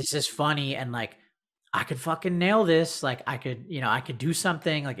 this is funny. And like, I could fucking nail this. Like I could, I could do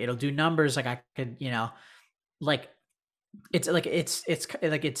something, like it'll do numbers. Like I could, like it's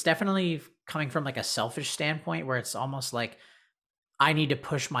like, it's definitely coming from like a selfish standpoint where it's almost like I need to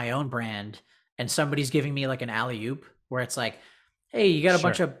push my own brand and somebody's giving me like an alley-oop where it's like, hey, you got a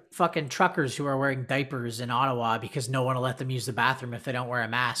bunch of fucking truckers who are wearing diapers in Ottawa because no one will let them use the bathroom if they don't wear a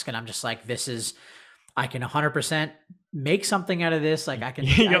mask. And I'm just like, I can 100% make something out of this. Like I can,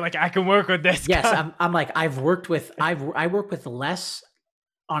 I can work with this. Yes. I'm like, I work with less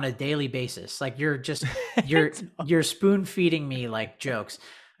on a daily basis. Like you're spoon feeding me like jokes.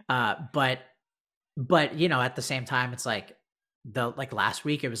 But at the same time, it's like, the like last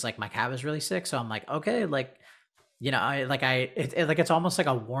week it was like my cat was really sick, so I'm like, okay, like, you know, like it's almost like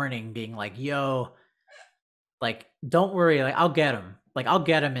a warning being like, yo, like, don't worry, like I'll get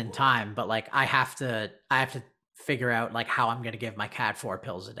him in time, but like I have to figure out like how I'm gonna give my cat 4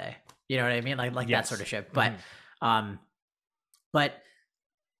 pills a day. You know what I mean? Like that sort of shit. But um but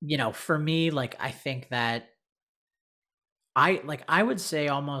you know, for me, like I think that I would say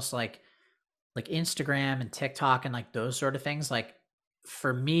almost like Instagram and TikTok and like those sort of things, like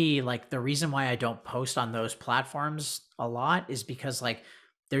for me, like the reason why I don't post on those platforms a lot is because like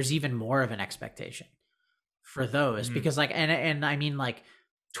there's even more of an expectation for those because like and I mean like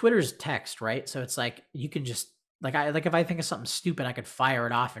Twitter's text, right? So it's like you can just like if I think of something stupid, I could fire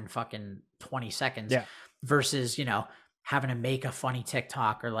it off in fucking 20 seconds versus, you know, having to make a funny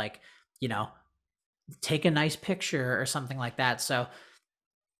TikTok or like, you know, take a nice picture or something like that. So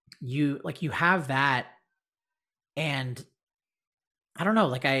you have that, and I don't know,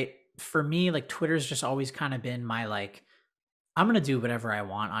 like for me, like Twitter's just always kind of been my like, I'm gonna do whatever I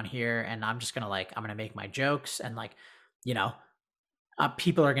want on here, and I'm just gonna like I'm gonna make my jokes, and like, you know,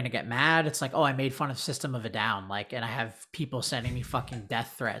 people are gonna get mad. It's like, oh, I made fun of System of a Down, like, and I have people sending me fucking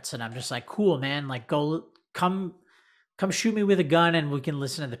death threats, and I'm just like, cool, man, like go come shoot me with a gun, and we can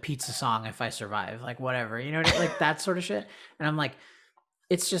listen to the Pizza Song if I survive, like whatever, you know what I mean? Like that sort of shit. And I'm like,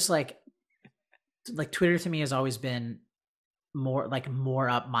 it's just like Twitter to me has always been more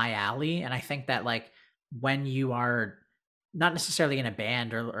up my alley, and I think that like when you are not necessarily in a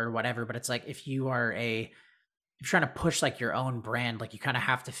band or whatever, but it's like if you're trying to push like your own brand, like you kind of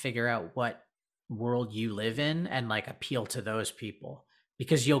have to figure out what world you live in and like appeal to those people,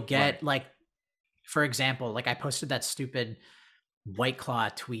 because you'll get like, for example, like I posted that stupid White Claw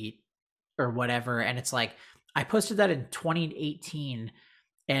tweet or whatever, and it's like I posted that in 2018,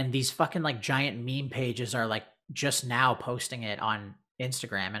 and these fucking like giant meme pages are like just now posting it on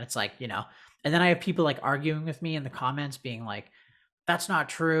Instagram, and it's like, you know, and then I have people like arguing with me in the comments being like, that's not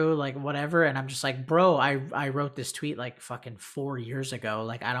true, like whatever, and I'm just like, bro, I wrote this tweet like fucking 4 years ago,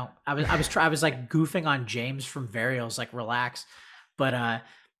 like I was like goofing on James from Varials, like relax. But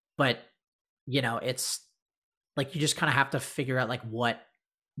you know, it's like you just kind of have to figure out like what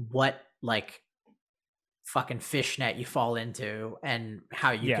like fucking fishnet you fall into and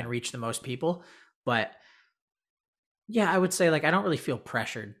how you can reach the most people. But yeah, I would say like I don't really feel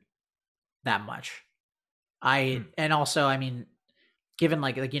pressured that much. And also, I mean, given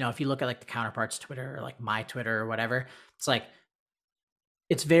like you know, if you look at like the Counterparts Twitter or like my Twitter or whatever, it's like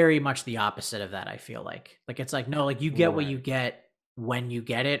it's very much the opposite of that. I feel like it's like, no, like you get what you get when you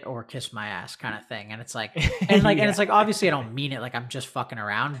get it, or kiss my ass kind of thing. And it's like, and like, and it's like, obviously I don't mean it like I'm just fucking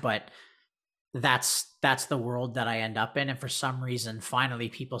around, but that's the world that I end up in. And for some reason, finally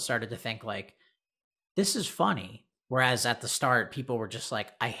people started to think like, this is funny. Whereas at the start, people were just like,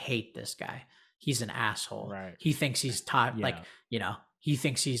 I hate this guy. He's an asshole. Right. He thinks he's like, you know, he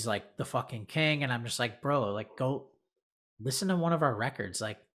thinks he's like the fucking king. And I'm just like, bro, like go listen to one of our records.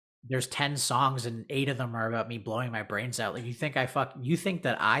 Like there's 10 songs and 8 of them are about me blowing my brains out. Like you think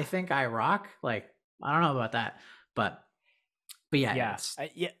that I think I rock? Like, I don't know about that, but yeah.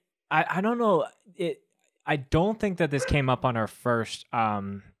 I don't know. I don't think that this came up on our first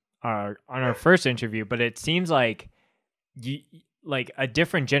interview, but it seems like like a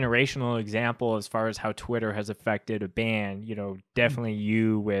different generational example as far as how Twitter has affected a band. You know, definitely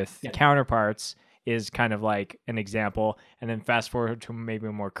you with Counterparts is kind of like an example. And then fast forward to maybe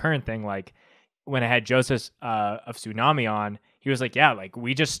a more current thing, like when I had Joseph of Tsunami on, he was like, yeah, like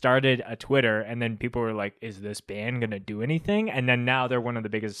we just started a Twitter, and then people were like, is this band gonna do anything? And then now they're one of the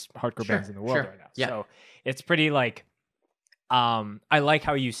biggest hardcore bands in the world right now. Yeah. So it's pretty like, I like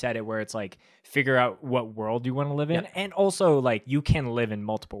how you said it, where it's like figure out what world you want to live in, and also like you can live in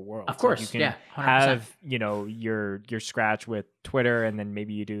multiple worlds. Of course, like, you can have, you know, your scratch with Twitter, and then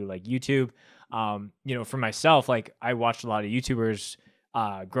maybe you do like YouTube. You know, for myself, like I watched a lot of YouTubers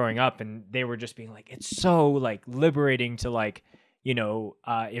growing up, and they were just being like, it's so like liberating to like, you know,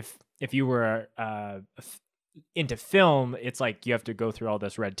 if you were into film, it's like you have to go through all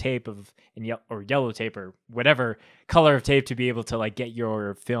this red tape or yellow tape or whatever color of tape to be able to like get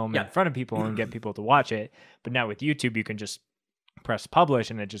your film in front of people and get people to watch it. But now with YouTube, you can just press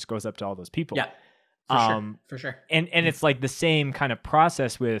publish and it just goes up to all those people. Yeah. For sure. And it's like the same kind of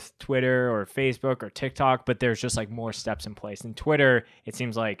process with Twitter or Facebook or TikTok, but there's just like more steps in place. In Twitter, it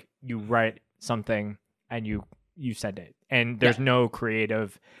seems like you write something and you send it, and there's no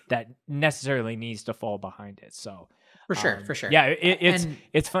creative that necessarily needs to fall behind it. So for sure. Yeah,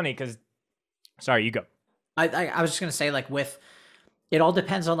 it's funny because, sorry, you go. I was just gonna say, like, it all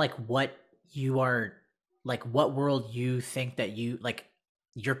depends on like what you are like what world you think that you like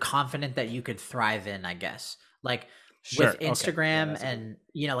you're confident that you could thrive in, I guess. Like with Instagram and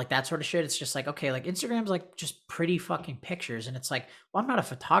like that sort of shit, it's just like, okay, like Instagram's like just pretty fucking pictures, and it's like, well, I'm not a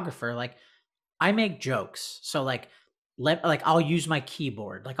photographer. Like I make jokes. So like I'll use my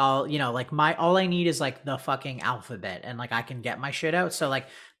keyboard. Like I'll, like all I need is like the fucking alphabet, and like I can get my shit out. So like,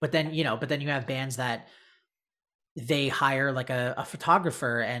 but then you have bands that they hire like a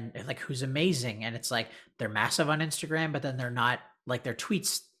photographer and like who's amazing, and it's like they're massive on Instagram, but then they're not, like their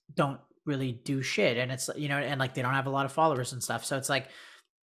tweets don't really do shit, and it's and like they don't have a lot of followers and stuff. So it's like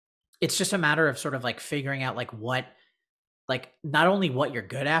it's just a matter of sort of like figuring out like what, like not only what you're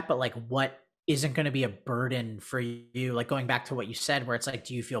good at, but like what isn't going to be a burden for you. Like going back to what you said, where it's like,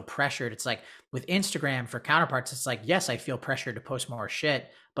 do you feel pressured? It's like with Instagram for Counterparts, it's like, yes, I feel pressured to post more shit,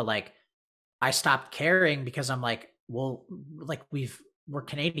 but like I stopped caring because I'm like, well, like we're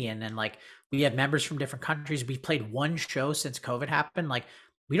Canadian, and like we have members from different countries. We've played one show since COVID happened. Like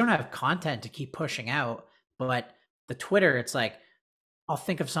we don't have content to keep pushing out. But the Twitter, it's like I'll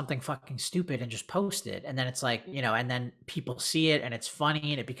think of something fucking stupid and just post it, and then it's like, and then people see it and it's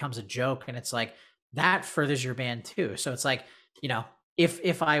funny and it becomes a joke, and it's like that furthers your band too. So it's like,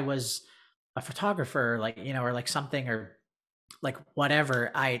 if I was a photographer, like, or like something, or like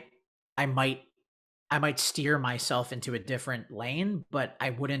whatever, I might steer myself into a different lane, but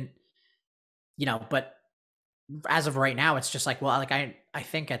I wouldn't, but as of right now, it's just like, well, like I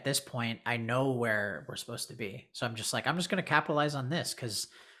think at this point I know where we're supposed to be. So I'm just like, I'm just going to capitalize on this because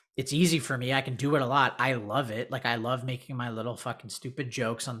it's easy for me. I can do it a lot. I love it. Like I love making my little fucking stupid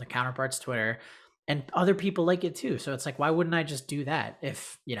jokes on the Counterparts Twitter, and other people like it too. So it's like, why wouldn't I just do that?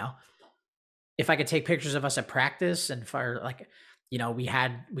 If I could take pictures of us at practice, and for like,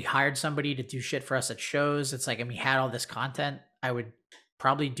 we hired somebody to do shit for us at shows. It's like, and we had all this content, I would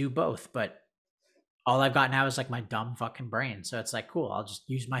probably do both, but all I've got now is like my dumb fucking brain. So it's like, cool, I'll just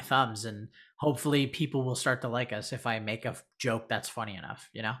use my thumbs, and hopefully people will start to like us if I make a joke that's funny enough,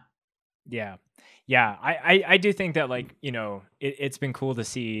 Yeah. Yeah. I do think that like, it's been cool to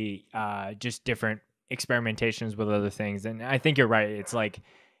see just different experimentations with other things. And I think you're right. It's like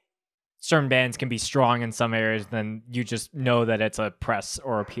certain bands can be strong in some areas, then you just know that it's a press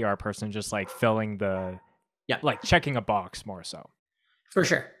or a PR person just like filling the, like checking a box more so. For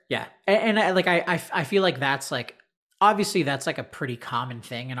sure. Yeah. And I feel like that's like, obviously that's like a pretty common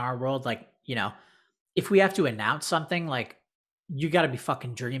thing in our world. Like, if we have to announce something, like you got to be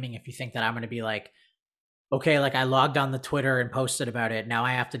fucking dreaming if you think that I'm going to be like, okay, like I logged on the Twitter and posted about it. Now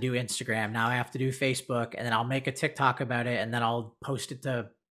I have to do Instagram. Now I have to do Facebook, and then I'll make a TikTok about it, and then I'll post it to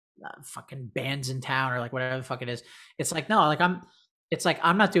fucking bands in town, or like whatever the fuck it is. It's like, no, like I'm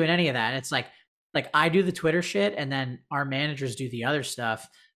not doing any of that. It's like I do the Twitter shit, and then our managers do the other stuff.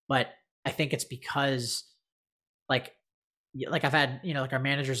 But I think it's because like I've had, like our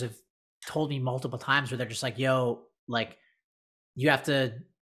managers have told me multiple times where they're just like, yo, like you have to,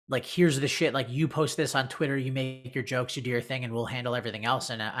 like, here's the shit, like you post this on Twitter, you make your jokes, you do your thing, and we'll handle everything else.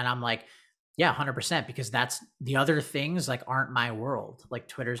 And I'm like, yeah, 100%, because that's the other things like aren't my world. Like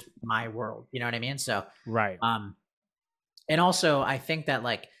Twitter's my world. You know what I mean? So, right. And also I think that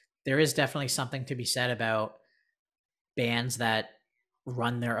like there is definitely something to be said about bands that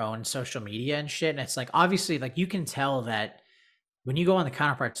run their own social media and shit. And it's like, obviously, like you can tell that when you go on the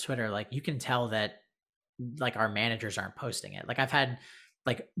Counterparts Twitter, like you can tell that like our managers aren't posting it. Like I've had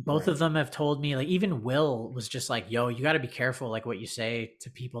like both of them have told me, like even Will was just like, yo, you got to be careful like what you say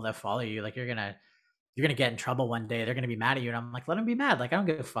to people that follow you. Like you're gonna get in trouble one day. They're gonna be mad at you. And I'm like, let them be mad. Like I don't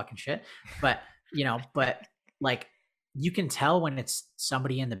give a fucking shit. But but like you can tell when it's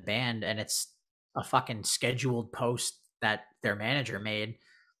somebody in the band and it's a fucking scheduled post that their manager made.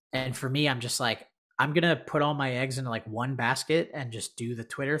 And for me, I'm just like, I'm gonna put all my eggs into like one basket and just do the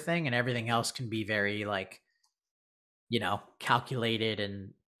Twitter thing, and everything else can be very like, calculated,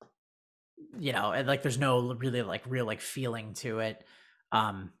 and and like there's no really like real like feeling to it.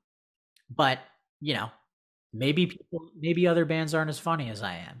 But maybe other bands aren't as funny as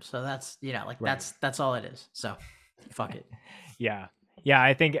I am. So that's like that's all it is. So fuck it. Yeah.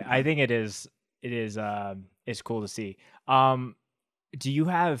 I think it's cool to see. Do you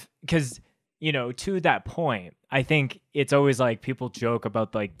have, because to that point, I think it's always like people joke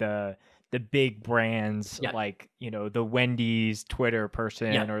about like the big brands, like the Wendy's Twitter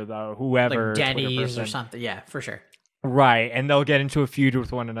person, or the whoever, like Denny's or something. Yeah, for sure. Right. And they'll get into a feud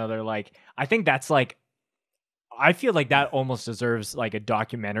with one another. Like I think that's like I feel like that almost deserves like a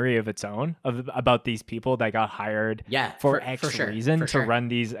documentary of its own about these people that got hired for X reason to run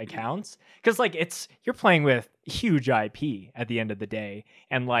these accounts. Because like you're playing with huge IP at the end of the day,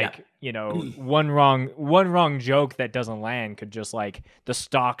 and like you know one wrong joke that doesn't land could just like the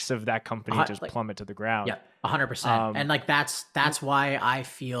stocks of that company just plummet to the ground. Yeah, 100%. And like that's why I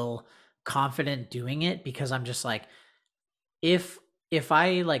feel confident doing it, because I'm just like, if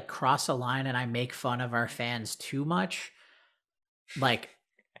I like cross a line and I make fun of our fans too much, like,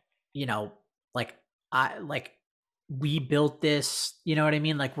 you know, like we built this, you know what I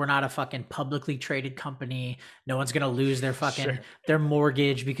mean? Like, we're not a fucking publicly traded company. No one's going to lose their fucking, their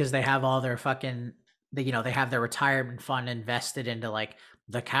mortgage because they have all their fucking, they have their retirement fund invested into like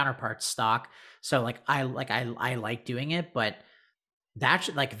the Counterparts stock. So like, I like doing it, but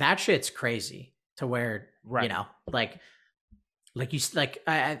that shit's crazy to where, I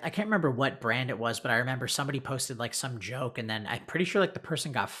can't remember what brand it was, but I remember somebody posted like some joke, and then I'm pretty sure like the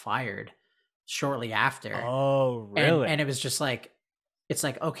person got fired shortly after. Oh, really? And it was just like, it's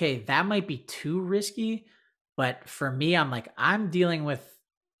like, okay, that might be too risky, but for me, I'm like, I'm dealing with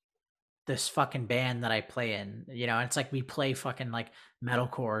this fucking band that I play in, and it's like we play fucking like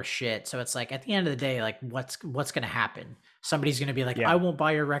metalcore shit. So it's like at the end of the day, like what's gonna happen? Somebody's gonna be like, I won't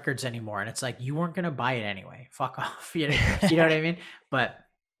buy your records anymore, and it's like, you weren't gonna buy it anyway. Fuck off. You know what I mean? But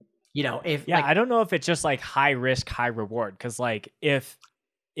if I don't know if it's just like high risk, high reward, because like if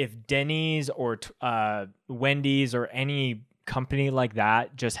Denny's or Wendy's or any company like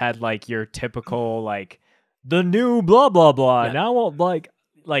that just had like your typical like the new blah blah blah, now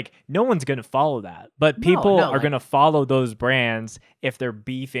like no one's gonna follow that, but people are gonna follow those brands if they're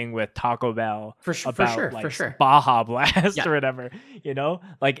beefing with Taco Bell for sure, Baja Blast or whatever,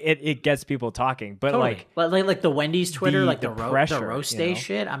 like it gets people talking. But totally. like the Wendy's Twitter, the roast day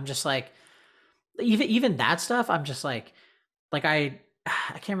shit, I'm just like, even that stuff, I'm just like I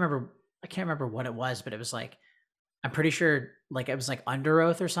can't remember what it was, but it was like, I'm pretty sure like it was like Under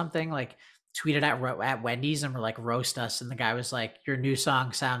Oath or something, like tweeted at Wendy's and were like, roast us, and the guy was like, your new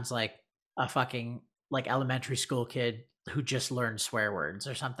song sounds like a fucking like elementary school kid who just learned swear words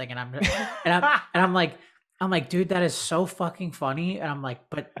or something, and I'm like, dude, that is so fucking funny, and I'm like,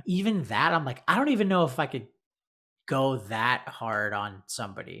 but even that, I'm like, I don't even know if I could go that hard on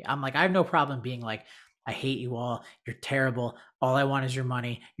somebody. I'm like, I have no problem being like, I hate you all, you're terrible, all I want is your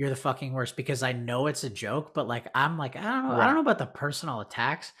money, you're the fucking worst, because I know it's a joke, but like, I'm like, I don't know about the personal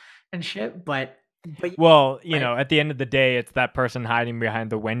attacks and shit, but well, at the end of the day, it's that person hiding behind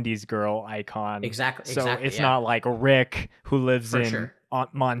the Wendy's girl icon. Exactly. So it's not like Rick who lives in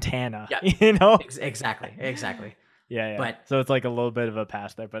Montana. Yeah. Exactly. Yeah. But so it's like a little bit of a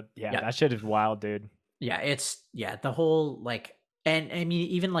pass there, but that shit is wild, dude. Yeah, it's the whole like, and I mean,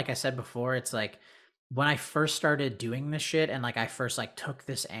 even like I said before, it's like when I first started doing this shit and like I first like took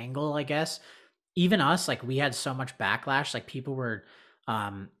this angle, I guess, even us, like we had so much backlash, like people were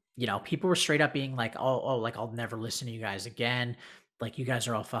people were straight up being like, oh, like I'll never listen to you guys again. Like, you guys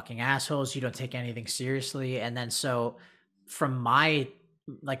are all fucking assholes. You don't take anything seriously. And then so from my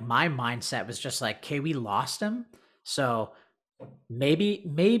mindset was just like, okay, we lost him. So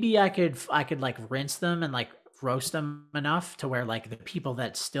maybe I could like rinse them and like roast them enough to where like the people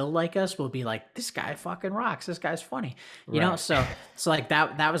that still like us will be like, this guy fucking rocks. This guy's funny, you know? So like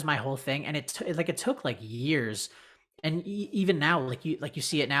that was my whole thing. And it took like years. And even now, like you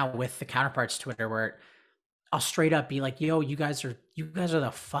see it now with the Counterparts Twitter, where I'll straight up be like, yo, you guys are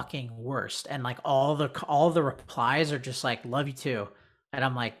the fucking worst. And like all the replies are just like, love you too. And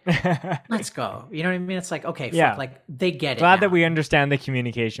I'm like, let's go. You know what I mean? It's like, okay, fuck, like they get it. Glad that we understand the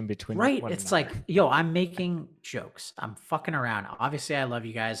communication between one it's another. Like, yo, I'm making jokes. I'm fucking around. Obviously I love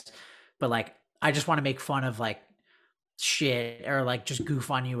you guys, but like, I just want to make fun of like shit or like just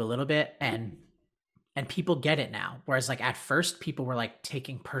goof on you a little bit. And people get it now. Whereas like at first people were like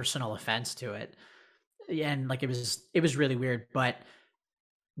taking personal offense to it. And like, it was really weird. But,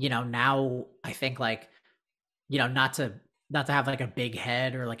 now I think like, not to have like a big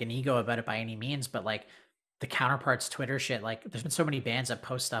head or like an ego about it by any means, but like the Counterparts Twitter shit, like there's been so many bands that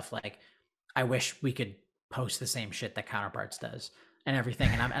post stuff like, I wish we could post the same shit that Counterparts does and everything.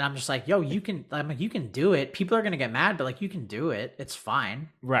 And I'm just like, yo, you can do it. People are going to get mad, but like, you can do it. It's fine.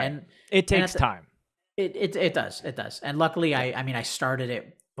 Right. And it takes time. It does. And luckily I started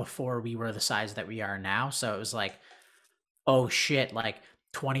it before we were the size that we are now. So it was like, oh shit, like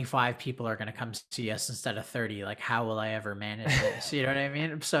 25 people are going to come see us instead of 30. Like, how will I ever manage this? You know what I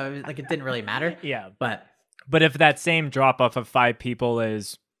mean? So like, it didn't really matter. Yeah. But if that same drop off of 5 people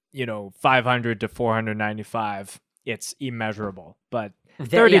is, 500 to 495, it's immeasurable, but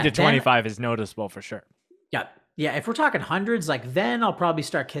 30 to 25 is noticeable for sure. Yeah. Yeah, if we're talking hundreds, like then I'll probably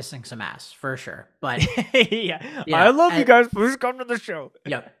start kissing some ass for sure. But yeah, I love you guys. Please come to the show.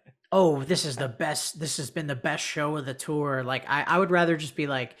 Yep. Oh, this is the best. This has been the best show of the tour. Like, I would rather just be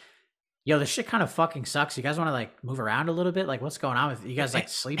like, yo, this shit kind of fucking sucks. You guys want to like move around a little bit? Like, what's going on with you guys? Like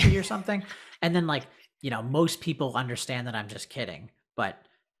sleepy or something? And then like, most people understand that I'm just kidding, but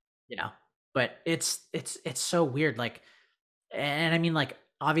but it's so weird. Like, and I mean, like,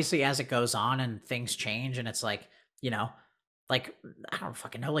 obviously as it goes on and things change and it's like, like, I don't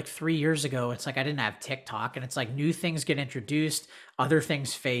fucking know, like 3 years ago, it's like I didn't have TikTok and it's like new things get introduced, other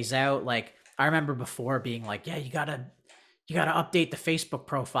things phase out. Like I remember before being like, yeah, you gotta update the Facebook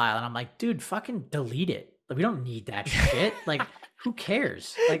profile. And I'm like, dude, fucking delete it. Like, we don't need that shit. Like, who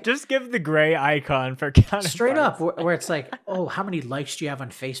cares? Like, just give the gray icon for counterparts. Straight up, where it's like, oh, how many likes do you have on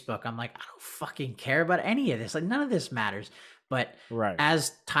Facebook? I'm like, I don't fucking care about any of this. Like, none of this matters. But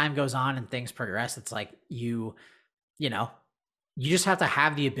as time goes on and things progress, it's like you just have to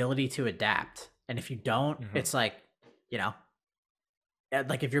have the ability to adapt. And if you don't, it's like,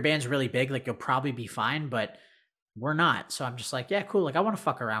 like if your band's really big, like you'll probably be fine, but we're not. So I'm just like, yeah, cool. Like I want to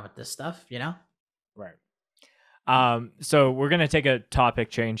fuck around with this stuff, Right. So we're going to take a topic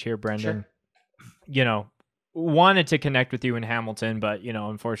change here, Brendan. Sure. Wanted to connect with you in Hamilton, but,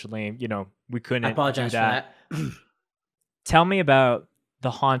 unfortunately, we couldn't. I apologize do that. For that. Tell me about the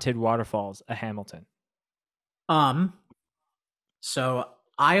haunted waterfalls of Hamilton. So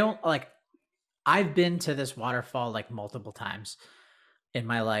I've been to this waterfall like multiple times in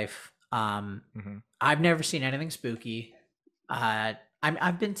my life. I've never seen anything spooky.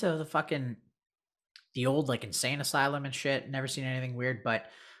 I've been to the old like insane asylum and shit. Never seen anything weird. But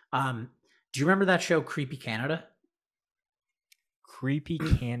do you remember that show Creepy Canada? Creepy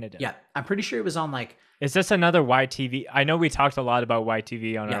Canada. Yeah, I'm pretty sure it was on like. Is this another YTV? I know we talked a lot about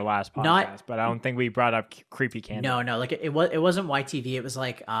YTV on our last podcast, but I don't think we brought up Creepy Canada. No, like it wasn't YTV. It was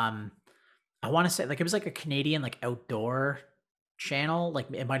like I want to say like it was like a Canadian like outdoor channel. Like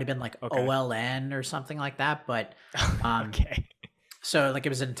it might have been like OLN or something like that. But okay. So like it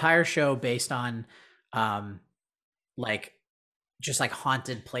was an entire show based on like just like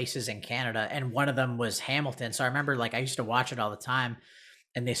haunted places in Canada, and one of them was Hamilton. So I remember like I used to watch it all the time.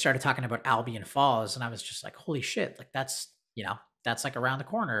 And they started talking about Albion Falls, and I was just like, holy shit, like that's like around the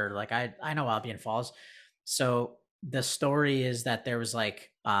corner. Like I know Albion Falls. So the story is that there was like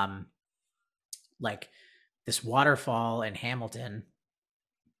this waterfall in Hamilton.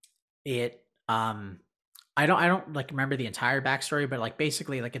 It I don't like remember the entire backstory, but like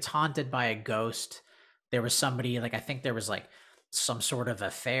basically like it's haunted by a ghost. There was somebody like, I think there was like some sort of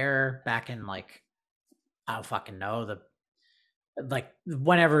affair back in like, I don't fucking know, like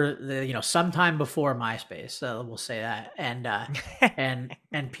whenever sometime before MySpace, we'll say that. And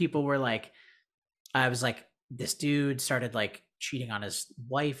and people were like, I was like, this dude started like cheating on his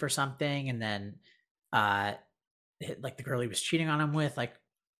wife or something, and then like the girl he was cheating on him with like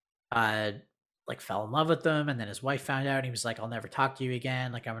fell in love with them, and then his wife found out, and he was like, I'll never talk to you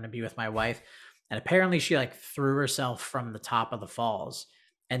again, like I'm gonna be with my wife. And apparently she like threw herself from the top of the falls,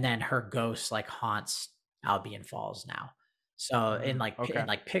 and then her ghost like haunts Albion Falls now. So in like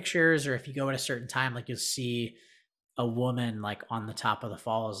pictures, or if you go at a certain time, like you'll see a woman like on the top of the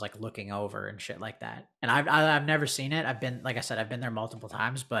falls, like looking over and shit like that. And I've never seen it. I've been, like I said, I've been there multiple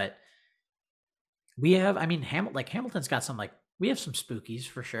times, but we have, I mean, Hamilton's got some like, we have some spookies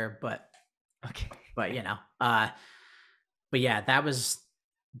for sure, but but yeah, that was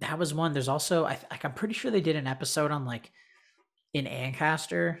one. There's also, I'm pretty sure they did an episode on like in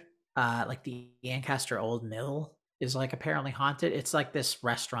Ancaster, like the Ancaster Old Mill is like apparently haunted. It's like this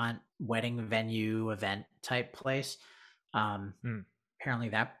restaurant, wedding venue, event type place. Apparently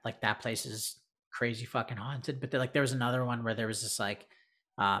that place is crazy fucking haunted. But there was another one where there was this like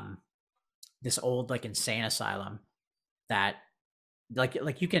this old like insane asylum that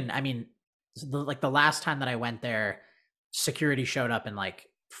like you can, I mean, the last time that I went there, security showed up in like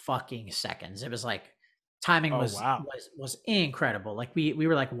fucking seconds. It was like timing was incredible. Like we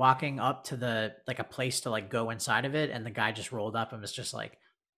were like walking up to the like a place to like go inside of it, and the guy just rolled up and was just like,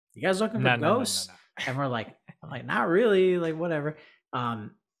 you guys looking for ghosts? No. And we're like, I'm like, not really, like whatever.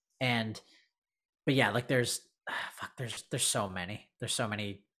 But yeah, like there's so many.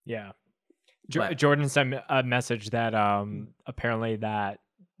 Yeah. Jordan sent a message that apparently that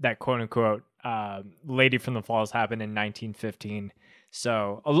quote unquote Lady from the Falls happened in 1915.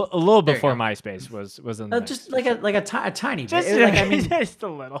 So a little before MySpace was in the just like a tiny just, bit. Like, I mean, just a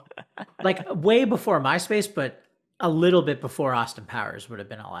little. Like way before MySpace, but a little bit before Austin Powers would have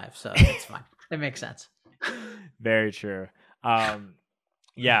been alive. So it's fine. It makes sense. Very true.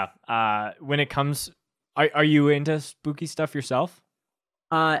 Yeah. When it comes Are you into spooky stuff yourself?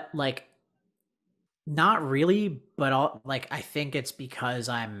 Like not really, but like I think it's because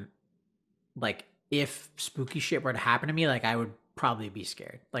I'm like, if spooky shit were to happen to me, like I would probably be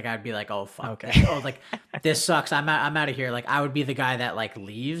scared. Like I'd be like, oh fuck, okay. like this sucks. I'm out of here. Like I would be the guy that like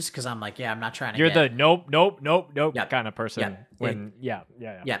leaves because I'm like, yeah, I'm not trying to. You're the nope yep, kind of person. Yep, when yeah,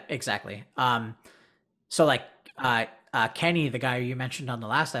 exactly. So like Kenny, the guy you mentioned on the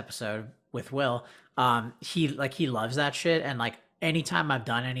last episode with Will, he loves that shit, and like anytime I've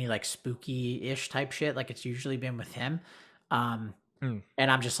done any like spooky ish type shit, like it's usually been with him. And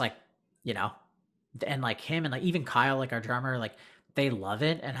I'm just like, you know, and like him and like even Kyle, like our drummer, like they love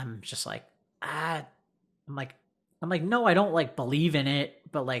it, and I'm just like, I'm like, no, I don't like believe in it,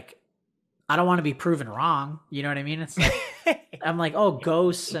 but like I don't want to be proven wrong. You know what I mean? It's like I'm like, oh,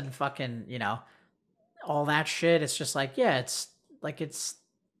 ghosts and fucking, you know, all that shit. It's just like, yeah, it's like it's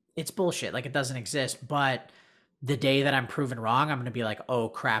bullshit. Like it doesn't exist. But the day that I'm proven wrong, I'm gonna be like, oh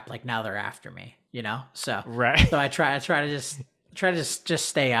crap, like now they're after me, you know? So right. So I try to just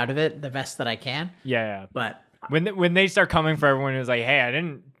stay out of it the best that I can. Yeah. But when they start coming for everyone who's like, hey, I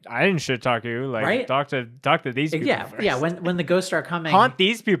didn't shit talk you. Like right? talk to these people first. Yeah. When the ghosts start coming, haunt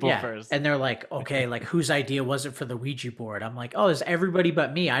these people first. And they're like, okay, like whose idea was it for the Ouija board? I'm like, oh, it's everybody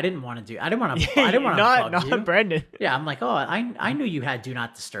but me. I didn't want to not you. Brendan. Yeah, I'm like, oh, I knew you had do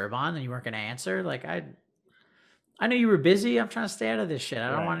not disturb on and you weren't gonna answer. Like I knew you were busy. I'm trying to stay out of this shit.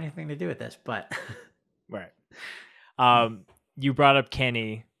 I don't want anything to do with this, but right. You brought up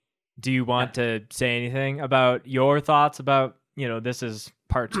Kenny. Do you want to say anything about your thoughts about, you know, this is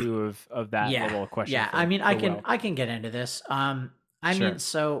part 2 of that little question? Yeah, I mean, I can get into this. I mean,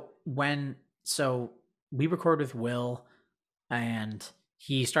 so we recorded with Will, and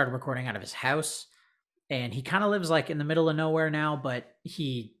he started recording out of his house, and he kind of lives like in the middle of nowhere now, but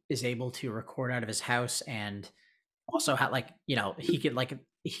he is able to record out of his house, and also have like, you know, he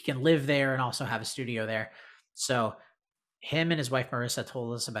can live there and also have a studio there. So him and his wife Marissa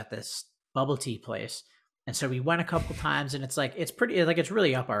told us about this bubble tea place, and so we went a couple times, and it's like it's pretty, like it's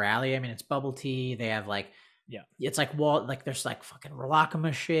really up our alley. I mean, it's bubble tea. They have like, it's like like there's like fucking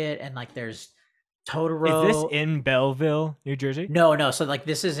Rolakama shit, and like there's Totoro. Is this in Belleville, New Jersey? No. So like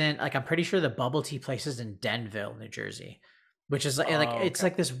this isn't, like I'm pretty sure the bubble tea place is in Denville, New Jersey, which is like it's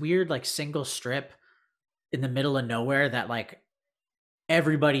like this weird like single strip in the middle of nowhere that like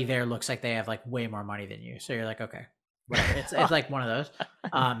everybody there looks like they have like way more money than you. So you're like, okay. Whatever. It's like one of those.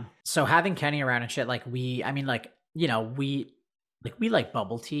 So having Kenny around and shit, like we like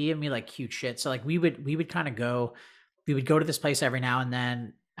bubble tea and we like cute shit. So like we would kind of go to this place every now and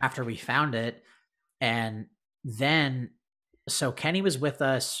then after we found it. And then, so Kenny was with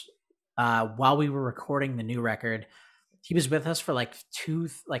us while we were recording the new record. He was with us for like 2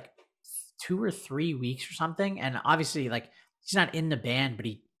 or 3 weeks or something. And obviously like he's not in the band, but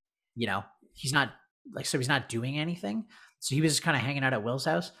he, you know, he's not like, so he's not doing anything. So he was just kind of hanging out at Will's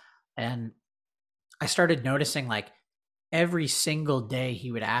house. And I started noticing like every single day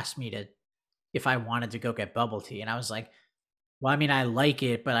he would ask me if I wanted to go get bubble tea. And I was like, well, I mean, I like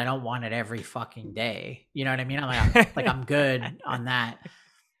it, but I don't want it every fucking day. You know what I mean? I'm like, I'm good on that.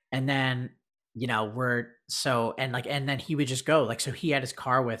 And then, you know, and then he would just go, like, so he had his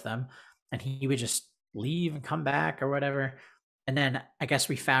car with him and he would just leave and come back or whatever. And then I guess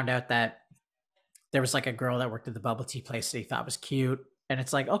we found out that there was like a girl that worked at the bubble tea place that he thought was cute. And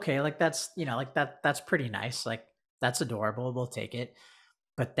it's like, okay, like that's, you know, like that's pretty nice. Like that's adorable. We'll take it.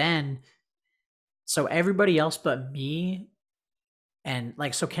 But then, so everybody else but me, and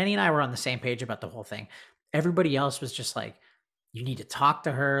like, so Kenny and I were on the same page about the whole thing. Everybody else was just like, you need to talk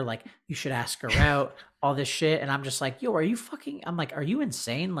to her. Like you should ask her out, all this shit. And I'm just like, yo, I'm like, are you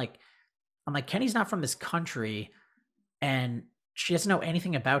insane? Like, I'm like, Kenny's not from this country and she doesn't know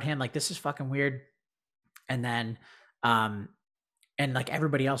anything about him. Like, this is fucking weird. And then, and like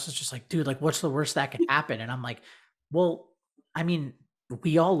everybody else is just like, dude, like what's the worst that could happen? And I'm like, well, I mean,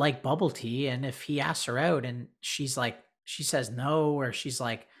 we all like bubble tea. And if he asks her out and she's like, she says no, or she's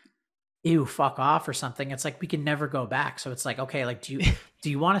like, ew, fuck off or something, it's like, we can never go back. So it's like, okay, like, do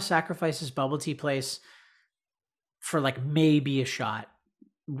you want to sacrifice this bubble tea place for like maybe a shot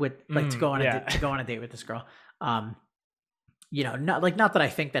with like to go on a date with this girl? You know, not that I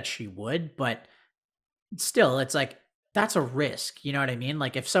think that she would, but still, it's like, that's a risk. You know what I mean?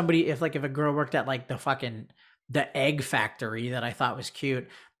 Like if a girl worked at like the egg factory that I thought was cute,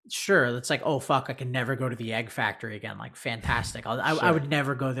 sure, it's like, oh fuck, I can never go to the egg factory again. Like fantastic. I would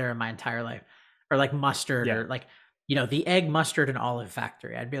never go there in my entire life. Or like mustard or like, you know, the egg, mustard and olive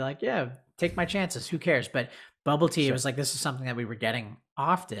factory. I'd be like, yeah, take my chances. Who cares? But bubble tea, it was like, this is something that we were getting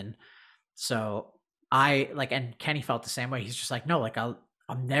often. So and Kenny felt the same way. He's just like, no, like I'm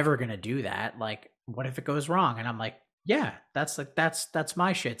never gonna do that. Like, what if it goes wrong? And I'm like, yeah, that's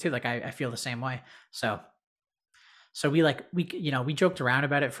my shit too. Like I feel the same way. So we joked around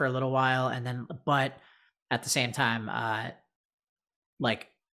about it for a little while, and then but at the same time, like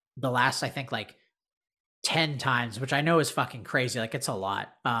the last I think like 10 times, which I know is fucking crazy. Like it's a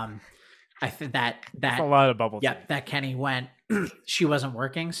lot. I think that that's a lot of bubble tea. Yeah, that Kenny went, she wasn't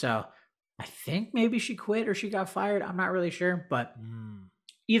working, so I think maybe she quit or she got fired. I'm not really sure, but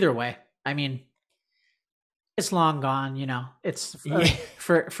either way, I mean, it's long gone. You know, it's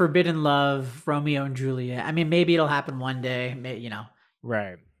for forbidden love, Romeo and Juliet. I mean, maybe it'll happen one day. You know,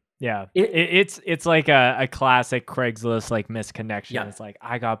 right? Yeah, it's like a classic Craigslist like misconnection. Yep. It's like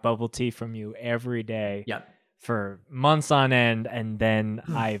I got bubble tea from you every day. Yep. For months on end, and then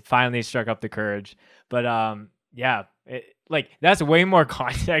I finally struck up the courage. But yeah, that's way more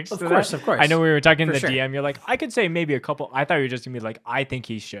context. Of course. I know we were talking in the DM. You're like, I could say maybe a couple. I thought you were just gonna be like, I think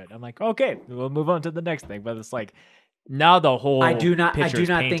he should. I'm like, okay, we'll move on to the next thing. But it's like now the whole I do not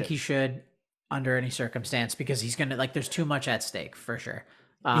think he should under any circumstance, because he's gonna there's too much at stake for sure.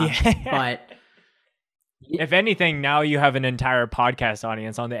 But if anything, now you have an entire podcast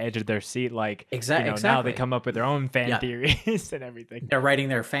audience on the edge of their seat. Like, exactly. Now they come up with their own fan theories and everything. They're writing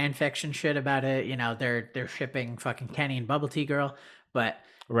their fan fiction shit about it. You know, they're shipping fucking Kenny and Bubble Tea Girl. But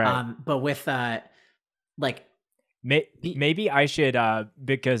but with maybe I should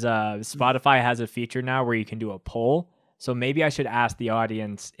because Spotify has a feature now where you can do a poll. So maybe I should ask the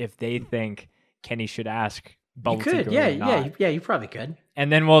audience if they think Kenny should ask Bubble Tea Girl. Yeah, you probably could.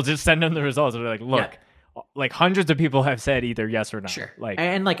 And then we'll just send them the results. We're like, look. Yeah. Like hundreds of people have said either yes or no. Sure.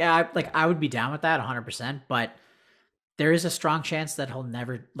 I would be down with that 100%, but there is a strong chance that he'll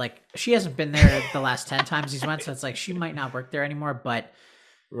never she hasn't been there the last 10 times he's went, so it's like she might not work there anymore, but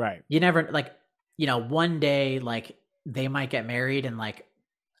you never one day they might get married, and I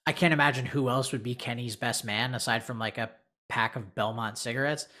can't imagine who else would be Kenny's best man aside from a pack of Belmont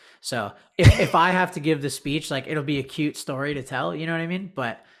cigarettes. So if I have to give the speech, it'll be a cute story to tell, you know what I mean?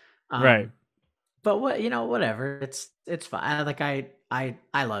 But But whatever. It's fine.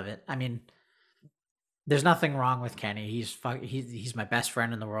 I love it. I mean, there's nothing wrong with Kenny. He's my best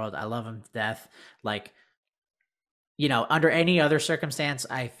friend in the world. I love him to death. Under any other circumstance,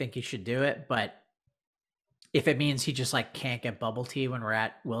 I think he should do it. But if it means he just can't get bubble tea when we're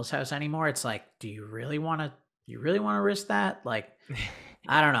at Will's house anymore, it's like, do you really want to risk that? I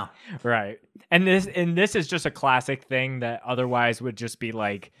don't know. Right. And this is just a classic thing that otherwise would just be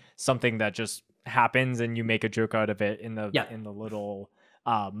something that just happens and you make a joke out of it in the little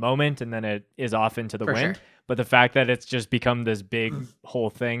moment, and then it is off into the wind. Sure. But the fact that it's just become this big whole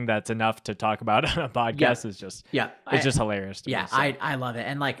thing that's enough to talk about on a podcast is just just hilarious to me. So. I love it.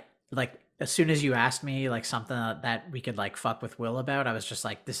 And as soon as you asked me something that we could fuck with Will about, I was just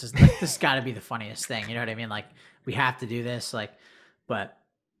like, this has got to be the funniest thing. You know what I mean? We have to do this. But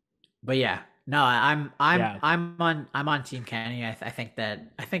yeah. No, I'm on Team Kenny. I think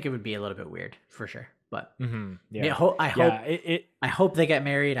it would be a little bit weird for sure, but I hope they get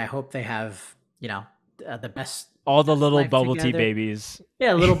married. I hope they have the best. All the little bubble tea babies.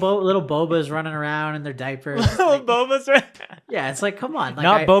 Yeah, little Boba's running around in their diapers. Little Boba's. Yeah, it's come on,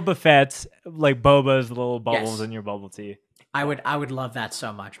 not Boba Fett's, Boba's little bubbles in your bubble tea. I would love that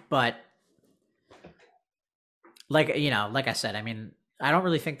so much, but like I said, I mean, I don't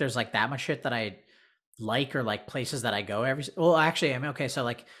really think there's that much shit that I like or places that I go actually, I mean, okay,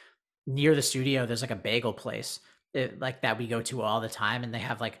 so near the studio there's a bagel place that we go to all the time, and they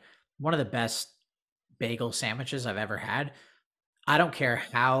have one of the best bagel sandwiches I've ever had. I don't care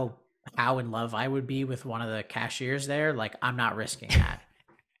how in love I would be with one of the cashiers there, I'm not risking that.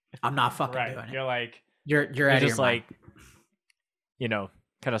 I'm not fucking doing it. You're out of your mind.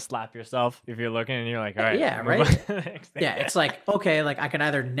 Kind of slap yourself if you're looking and you're like, all right. Yeah, right. Yeah, it's okay, I can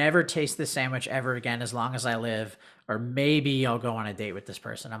either never taste this sandwich ever again as long as I live, or maybe I'll go on a date with this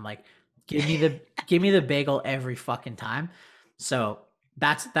person. I'm give me the bagel every fucking time. So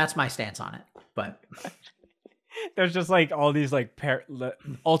that's my stance on it. But there's just all these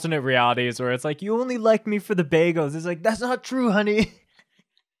alternate realities where it's you only like me for the bagels. It's that's not true, honey.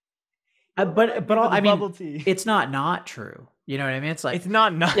 But I mean, it's not true. You know what I mean? It's it's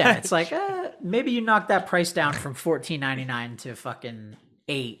not. Yeah, it's maybe you knock that price down from $14.99 to fucking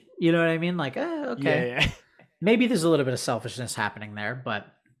 $8. You know what I mean? Okay. Yeah. Maybe there's a little bit of selfishness happening there, but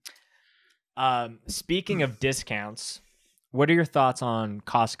speaking of discounts, what are your thoughts on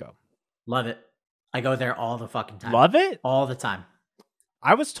Costco? Love it. I go there all the fucking time. Love it? All the time.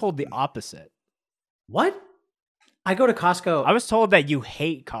 I was told the opposite. What? I go to Costco. I was told that you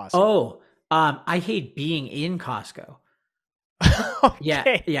hate Costco. Oh, I hate being in Costco.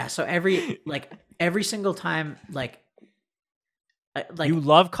 Okay. Yeah. So every single time, like you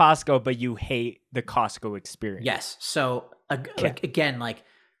love Costco, but you hate the Costco experience. Yes. So like again, like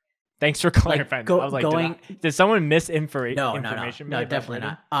thanks for clarifying. I was like, did someone misinformation? No, definitely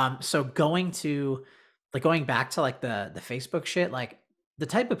not. So going back to like the Facebook shit, like the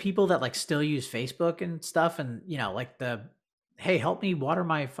type of people that like still use Facebook and stuff, and like hey, help me water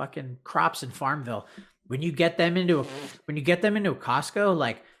my fucking crops in Farmville. When you get them into a Costco,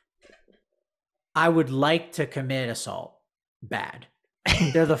 like I would like to commit assault. Bad.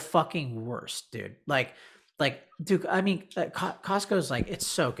 They're the fucking worst, dude. Like, dude, I mean, Costco's like, it's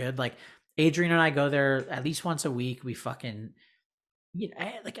so good. Like, Adrian and I go there at least once a week. We fucking,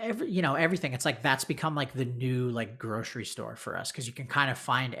 like everything. It's like, that's become like the new like grocery store for us, because you can kind of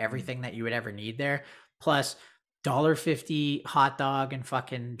find everything that you would ever need there. Plus, $1.50 hot dog and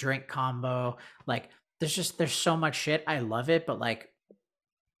fucking drink combo. Like, there's so much shit. I love it, but like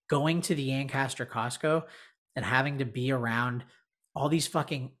going to the Ancaster Costco and having to be around all these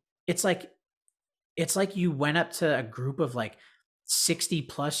fucking, it's like you went up to a group of like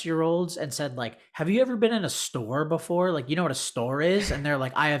 60-plus-year-olds and said like, have you ever been in a store before? Like, you know what a store is? And they're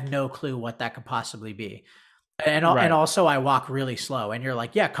like, I have no clue what that could possibly be. And also I walk really slow, and you're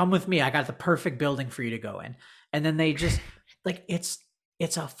like, yeah, come with me. I got the perfect building for you to go in. And then they just like, it's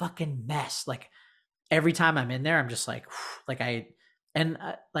a fucking mess. Like every time I'm in there, I'm just like, I think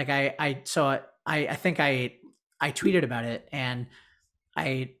I tweeted about it, and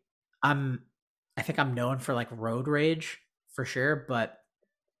I think I'm known for like road rage for sure, but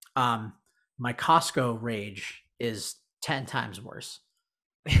my Costco rage is 10 times worse.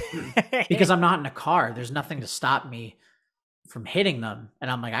 Because I'm not in a car. There's nothing to stop me from hitting them,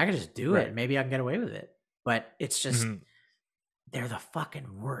 and I'm like, I can just do it. Maybe I can get away with it. But it's just they're the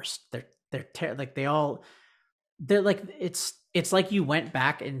fucking worst. They're like it's like you went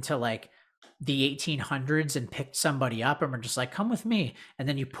back into like the 1800s and picked somebody up and were just like, come with me. And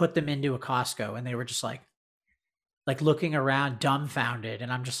then you put them into a Costco and they were just like looking around dumbfounded.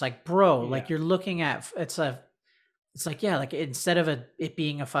 And I'm just like, bro, like you're looking at, it's like, yeah, like instead of it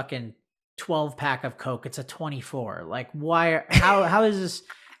being a fucking 12 pack of Coke, it's a 24. Like how is this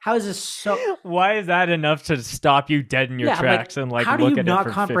so? Why is that enough to stop you dead in your tracks and like how look do you at not it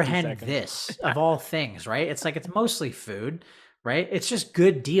for comprehend 50 seconds? this of all things, right? It's like, it's mostly food, right? It's just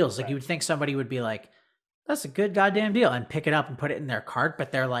good deals. Like you would think somebody would be like, that's a good goddamn deal, and pick it up and put it in their cart,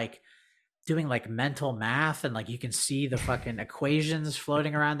 but they're like doing like mental math, and like you can see the fucking equations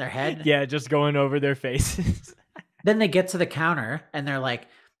floating around their head. Yeah, just going over their faces. Then they get to the counter and they're like,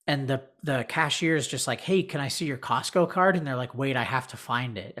 and the cashier is just like, hey, can I see your Costco card? And they're like, wait, I have to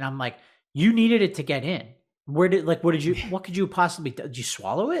find it. And I'm like, you needed it to get in. What could you possibly, did you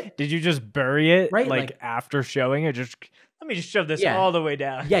swallow it? Did you just bury it? Right. Like after showing it, let me just shove this all the way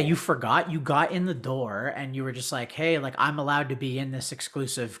down. Yeah. You forgot, you got in the door and you were just like, hey, like I'm allowed to be in this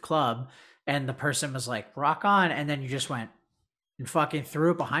exclusive club. And the person was like, rock on. And then you just went and fucking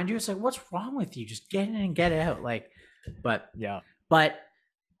threw it behind you. It's like, what's wrong with you? Just get in and get it out. Like, but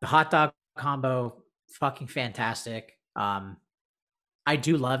the hot dog combo, fucking fantastic. I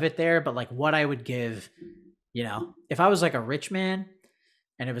do love it there, but like what I would give, if I was like a rich man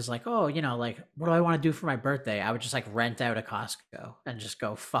and it was like, oh, like what do I want to do for my birthday? I would just like rent out a Costco and just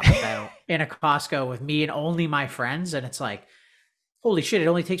go fuck about in a Costco with me and only my friends. And it's like, holy shit, it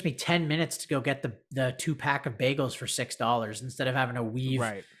only takes me 10 minutes to go get the 2-pack of bagels for $6 instead of having to weave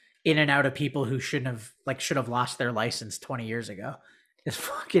in and out of people who should have lost their license 20 years ago. It's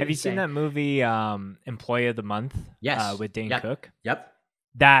fucking Have you seen that movie Employee of the Month? Yes. With Dane Cook? Yep.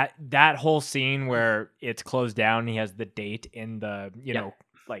 That whole scene where it's closed down, he has the date in the,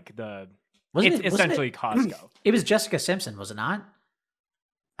 like the essentially Costco. It was Jessica Simpson, was it not?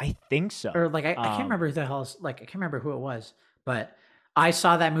 I think so. Or like I can't remember who the hell's I can't remember who it was, but I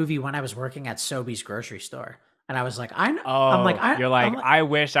saw that movie when I was working at Sobeys grocery store. And I was like, I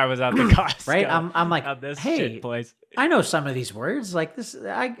wish I was at the Costco. Right? I'm like, at this hey, shit place. I know some of these words. Like this,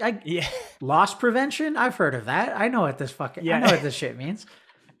 loss prevention. I've heard of that. I know what this I know what this shit means.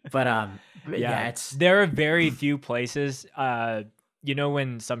 But there are very few places.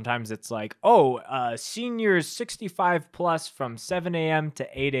 When sometimes it's like, seniors 65 plus from 7 a.m. to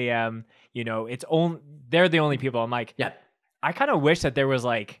 8 a.m. They're the only people. I'm like, I kind of wish that there was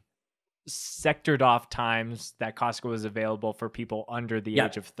like sectored off times that Costco was available for people under the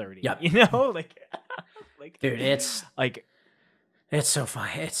age of 30. Dude, it's like, it's so fun.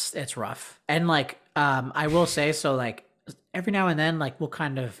 It's rough. And like, I will say, so like every now and then, like we'll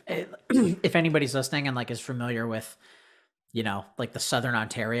kind of, if anybody's listening and like is familiar with you know, like the Southern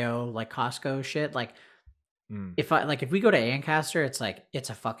Ontario, like Costco shit. Like if we go to Ancaster, it's like, it's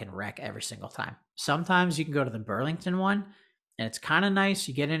a fucking wreck every single time. Sometimes you can go to the Burlington one and it's kind of nice.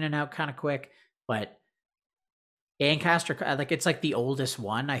 You get in and out kind of quick, but Ancaster, like it's like the oldest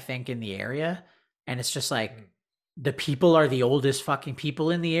one, I think, in the area. And it's just like, the people are the oldest fucking people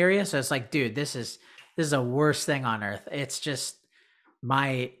in the area. So it's like, dude, this is the worst thing on earth. It's just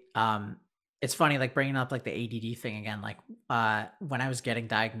it's funny, like bringing up like the ADD thing again. Like when I was getting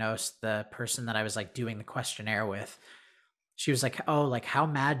diagnosed, the person that I was like doing the questionnaire with, she was like, oh, like how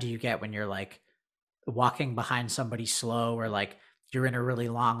mad do you get when you're like walking behind somebody slow, or like you're in a really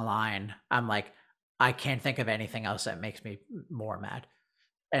long line? I'm like, I can't think of anything else that makes me more mad.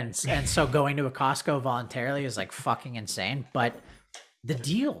 And so going to a Costco voluntarily is like fucking insane. But the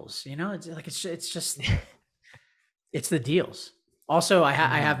deals, you know, it's like, it's just it's the deals. Also, I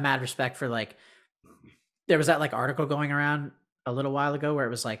have mad respect for, like, there was that like article going around a little while ago where it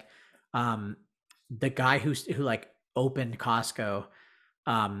was like the guy who like opened Costco,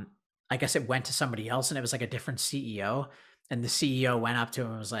 I guess it went to somebody else and it was like a different CEO, and the CEO went up to him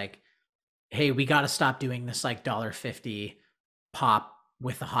and was like, hey, we got to stop doing this like $1.50 pop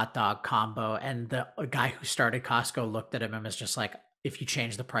with the hot dog combo. And the guy who started Costco looked at him and was just like, if you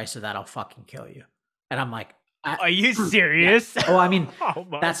change the price of that, I'll fucking kill you. And I'm like, are you serious? Yeah. Oh, I mean,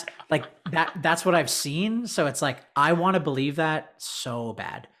 that's like that's what I've seen. So it's like, I want to believe that so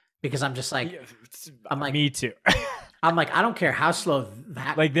bad, because I'm just like, I'm like, me too. I'm like, I don't care how slow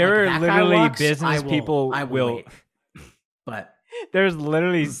that, like there are literally walks, business people I will wait. But there's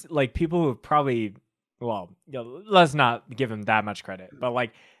literally like people who probably, well, you know, let's not give him that much credit, but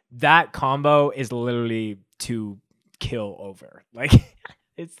like that combo is literally to kill over. Like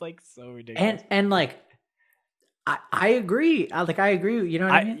it's like so ridiculous. And like, I agree. I agree. You know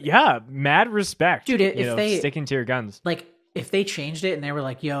what I mean? Yeah, mad respect, dude. If they sticking to your guns, like if they changed it and they were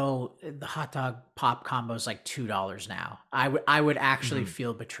like, "Yo, the hot dog pop combo is like $2 now," I would actually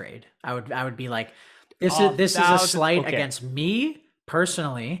feel betrayed. I would be like, this is a slight against me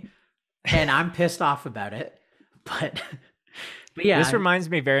personally, and I'm pissed off about it. But yeah, this reminds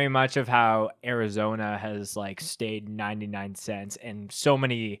me very much of how Arizona has like stayed 99 cents, and so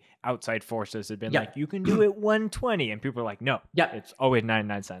many outside forces have been like, you can do it 120, and people are like, no, it's always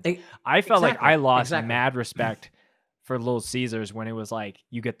 99 cents. I felt like I lost mad respect for Little Caesars when it was like,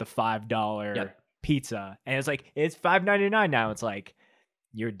 you get the $5 pizza, and it's like, it's $5.99 now. It's like,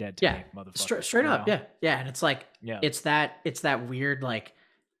 you're dead to me, motherfucker. Straight up, yeah. And it's like, it's that weird, like,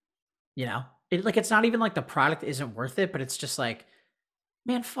 you know, it's not even like the product isn't worth it, but it's just like,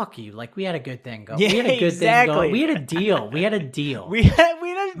 man, fuck you. Like, we had a good thing go. Yeah, we had a good thing go. We had a deal. We had a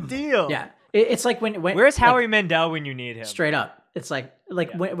deal. Yeah. It's like when where's Howie Mandel when you need him? Straight up. It's like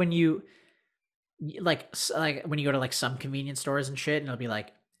when you like when you go to like some convenience stores and shit, and it'll be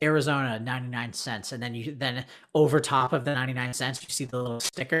like Arizona 99 cents, and then over top of the 99 cents you see the little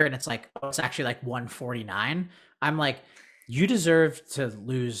sticker and it's like, oh, it's actually like 149. I'm like, you deserve to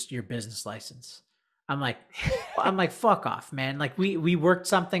lose your business license. I'm like, fuck off, man. Like we worked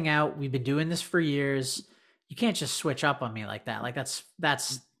something out. We've been doing this for years. You can't just switch up on me like that. Like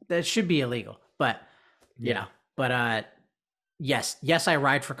that should be illegal. But you know, but yes, I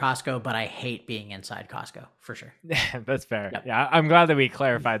ride for Costco, but I hate being inside Costco for sure. That's fair. Yep. Yeah, I'm glad that we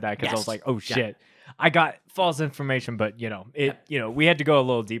clarified that, because I was like, oh shit, I got false information, but you know, we had to go a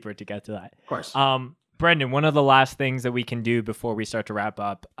little deeper to get to that. Of course. Brendan, one of the last things that we can do before we start to wrap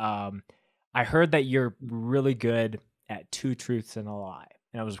up, I heard that you're really good at 2 truths and a lie,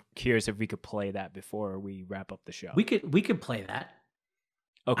 and I was curious if we could play that before we wrap up the show. We could play that.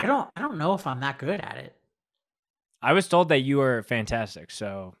 Okay. I don't know if I'm that good at it. I was told that you are fantastic.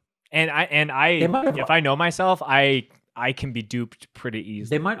 So, and I if I know myself, I can be duped pretty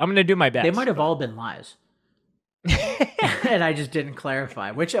easily. I'm going to do my best. They might have all been lies. And I just didn't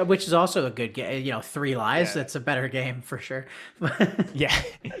clarify, which is also a good game. You know, 3 lies. That's a better game for sure. Yeah.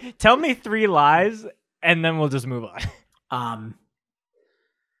 Tell me 3 lies and then we'll just move on.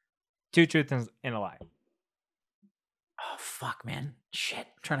 2 truths and a lie. Oh, fuck, man. Shit.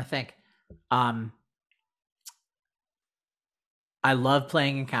 I'm trying to think. I love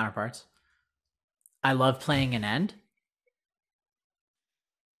playing in Counterparts. I love playing in End.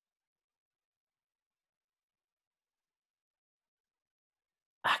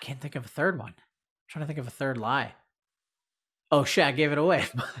 I can't think of a third one. I'm trying to think of a third lie. Oh shit, I gave it away.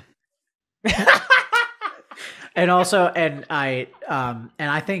 And I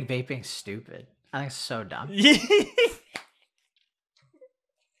think vaping's stupid. I think it's so dumb.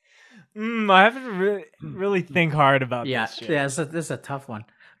 I have to really think hard about this shit. Yeah, this is a tough one.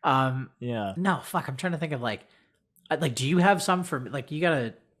 Yeah. No, fuck. I'm trying to think of like Like, do you have some for like? You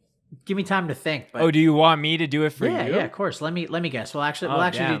gotta give me time to think. But do you want me to do it for you? Yeah, of course. Let me guess. We'll actually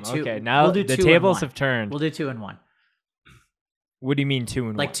do two. Okay, now we'll do the two tables have turned. We'll do 2 and 1. What do you mean 2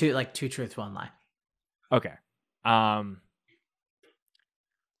 and 1? Like two truths, one lie. Okay.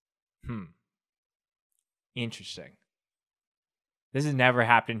 Interesting. This has never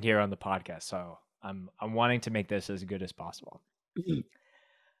happened here on the podcast, so I'm wanting to make this as good as possible.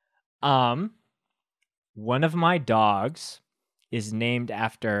 One of my dogs is named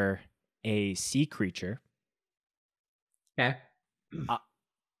after a sea creature. Okay.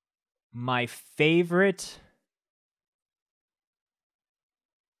 My favorite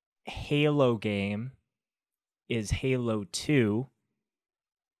Halo game is Halo 2.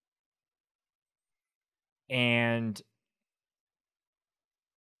 And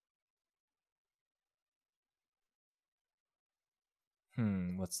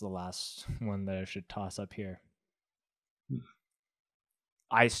what's the last one that I should toss up here?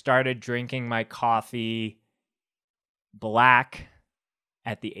 I started drinking my coffee black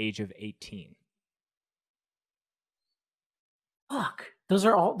at the age of 18. Fuck. Those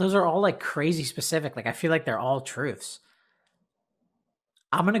are all like crazy specific. Like I feel like they're all truths.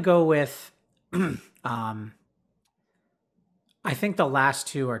 I'm going to go with I think the last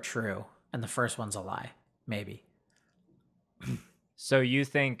two are true and the first one's a lie, maybe. So you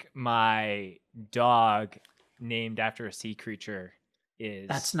think my dog named after a sea creature is...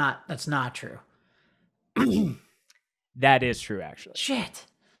 That's not true. That is true, actually. Shit.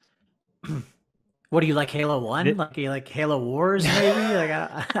 What do you like, Halo 1? Like you like Halo Wars, maybe? Like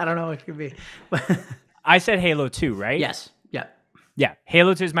I don't know what it could be. I said Halo 2, right? Yes. Yeah. Yeah.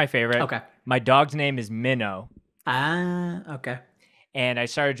 Halo 2 is my favorite. Okay. My dog's name is Minnow. Okay. And I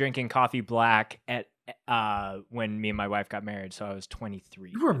started drinking coffee black at when me and my wife got married, so I was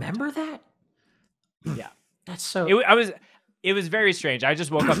 23. You remember that? Yeah. That's so... It was very strange. I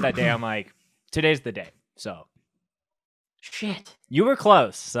just woke up that day, I'm like, today's the day. So shit. You were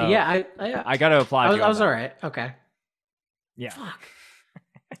close. So yeah, I got to applaud you. I was all right. Okay. Yeah. Fuck.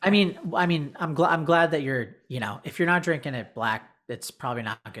 I mean, I'm glad that you're, if you're not drinking it black, it's probably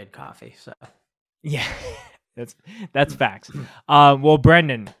not good coffee. So yeah, that's facts. Well,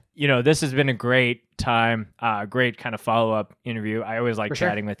 Brendan, this has been a great time, great kind of follow-up interview. I always like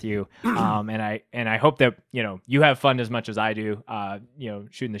chatting with you. And I hope that, you have fun as much as I do,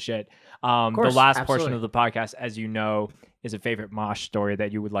 shooting the shit. The last portion of the podcast, as you know, is a favorite mosh story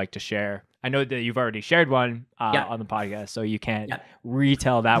that you would like to share. I know that you've already shared one on the podcast, so you can't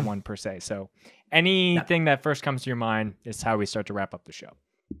retell that one per se. So anything that first comes to your mind is how we start to wrap up the show.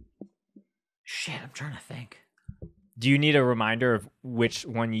 Shit, I'm trying to think. Do you need a reminder of which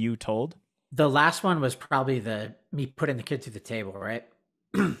one you told? The last one was probably me putting the kid through the table, right?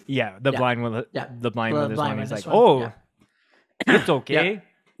 Yeah, the blind one. Yeah, the blind one. He's like, it's okay.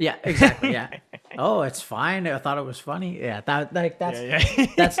 Yeah, exactly. Yeah. Oh, it's fine. I thought it was funny. Yeah,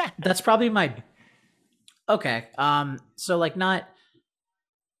 that's probably my. Okay. So not.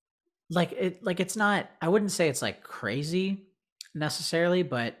 It's not. I wouldn't say it's like crazy necessarily,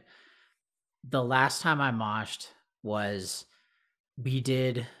 but the last time I moshed was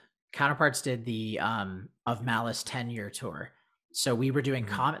Counterparts did the of Malice 10-year tour. So we were doing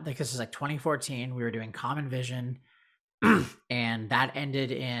this is like 2014. We were doing Common Vision, and that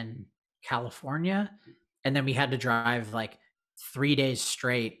ended in California, and then we had to drive like 3 days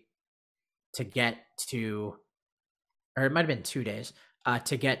straight to get to, or it might have been 2 days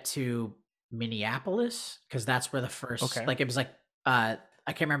to get to Minneapolis, because that's where the first it was like I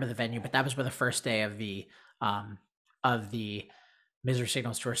can't remember the venue, but that was where the first day of the Misery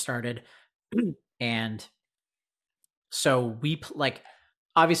Signals tour started. And so we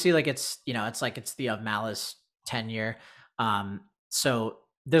obviously it's it's the of Malice 10-year. So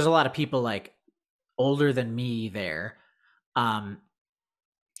there's a lot of people like older than me there. And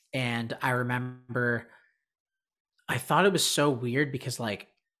I remember I thought it was so weird because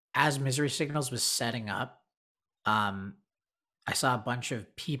as Misery Signals was setting up, I saw a bunch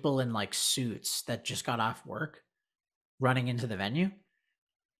of people in suits that just got off work running into the venue.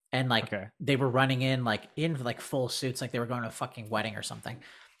 And they were running in full suits, like they were going to a fucking wedding or something.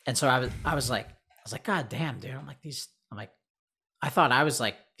 And so I was like, God damn, dude. I thought I was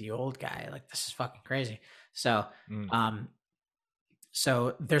the old guy. This is fucking crazy. So,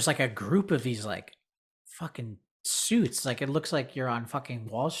 so there's a group of these fucking suits. It looks like you're on fucking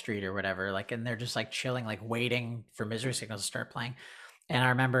Wall Street or whatever. And they're just chilling, waiting for Misery Signals to start playing. And I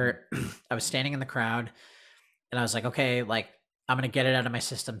remember I was standing in the crowd and I was like, okay, I'm going to get it out of my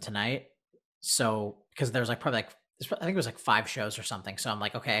system tonight. So, because there was probably I think it was 5 shows or something. So I'm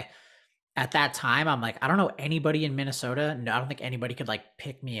like, okay, at that time, I'm like, I don't know anybody in Minnesota. No, I don't think anybody could like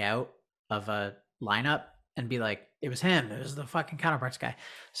pick me out of a lineup and be like, it was him. It was the fucking Counterparts guy.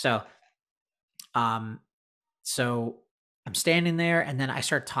 So, so I'm standing there, and then I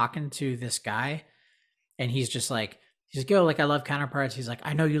start talking to this guy, and he's just like, yo, like, I love Counterparts. He's like,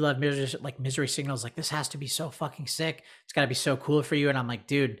 I know you love Misery Signals. Like, this has to be so fucking sick. It's got to be so cool for you. And I'm like,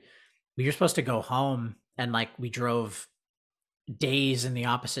 dude, we were supposed to go home, and like we drove days in the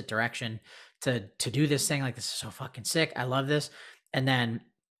opposite direction to do this thing. Like, this is so fucking sick. I love this. And then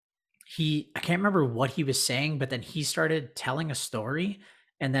I can't remember what he was saying, but then he started telling a story,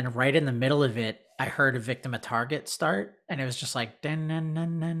 and then right in the middle of it, I heard a Victim of Target start, and it was just like,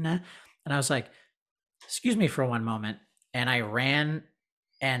 and I was like, excuse me for one moment. And I ran,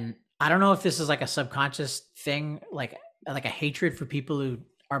 and I don't know if this is like a subconscious thing, like a hatred for people who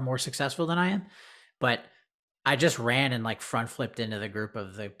are more successful than I am, but I just ran and like front flipped into the group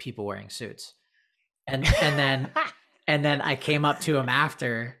of the people wearing suits. And then I came up to him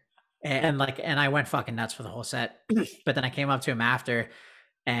after, and I went fucking nuts for the whole set. But then I came up to him after,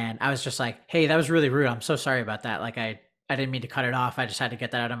 and I was just like, hey, that was really rude. I'm so sorry about that. Like, I didn't mean to cut it off. I just had to get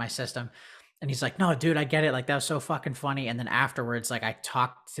that out of my system. And he's like, no, dude, I get it. Like, that was so fucking funny. And then afterwards, like, I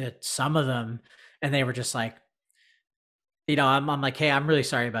talked to some of them, and they were just like, you know, I'm like, hey, I'm really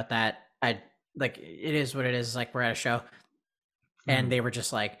sorry about that. Like, it is what it is. Like, we're at a show. And they were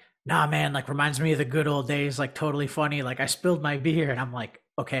just like, nah, man, like, reminds me of the good old days. Like, totally funny. Like, I spilled my beer. And I'm like,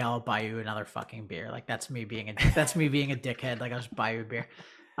 okay, I'll buy you another fucking beer. Like, that's me being a dickhead. Like, I'll just buy you a beer.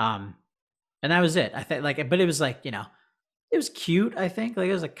 And that was it. I think, like, but it was like, you know, it was cute. I think, like,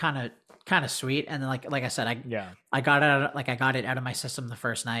 it was like kind of sweet. And then like I said, I got it out of my system the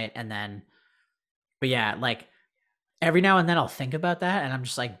first night. And then, but yeah, like, every now and then I'll think about that, and I'm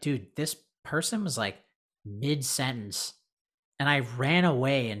just like, dude, this person was like mid-sentence, and I ran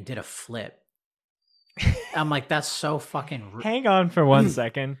away and did a flip. I'm like, that's so fucking rude. Hang on for 1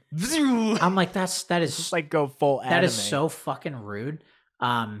 second. I'm like, that is just like go full anime. That is so fucking rude.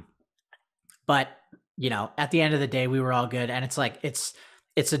 But you know, at the end of the day, we were all good, and it's like, it's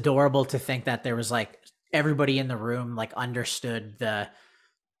adorable to think that there was like everybody in the room like understood the,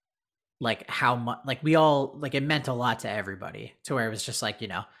 like, how much, like, we all, like, it meant a lot to everybody, to where it was just like, you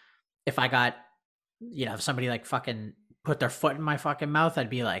know, if I got, you know, if somebody like fucking put their foot in my fucking mouth,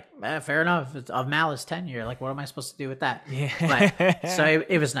 I'd be like, fair enough. It's of malice tenure. Like, what am I supposed to do with that? Yeah. But, so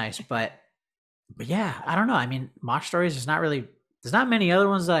it was nice, but yeah, I don't know. I mean, Mosh Stories is not really, there's not many other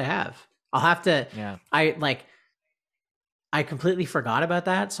ones that I have. I'll have to, I completely forgot about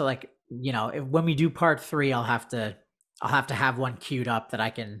that. So like, you know, when we do part 3, I'll have to have one queued up that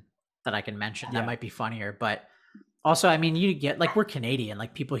I can mention. That might be funnier. But also, I mean, you get, like, we're Canadian,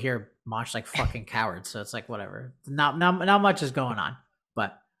 like, people here mosh like fucking cowards, so it's like, whatever. Not much is going on,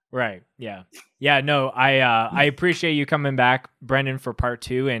 but right. Yeah, no, I appreciate you coming back, Brendan, for part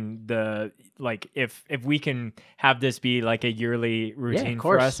 2. And the, like, if we can have this be like a yearly routine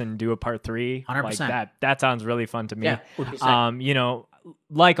for us and do a part 3, 100%. like that sounds really fun to me. Yeah, you know,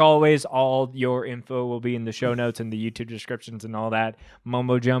 like always, all your info will be in the show notes and the YouTube descriptions and all that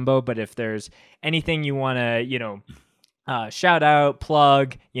mumbo jumbo. But if there's anything you want to, you know, shout out,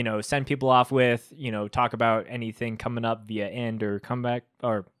 plug, you know, send people off with, you know, talk about anything coming up via End or Comeback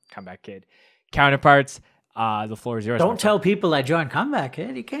Kid, Counterparts, the floor is yours. Don't tell people I joined Comeback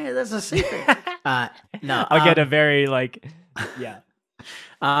Kid. You can't. That's a secret. No, I'll get a very, like, yeah.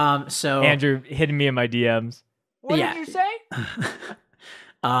 So Andrew hitting me in my DMs. What did you say?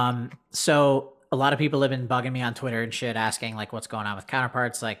 So a lot of people have been bugging me on Twitter and shit, asking like, what's going on with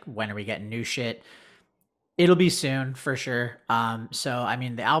Counterparts? Like, when are we getting new shit? It'll be soon for sure. So I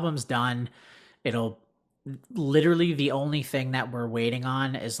mean, the album's done. It'll literally, the only thing that we're waiting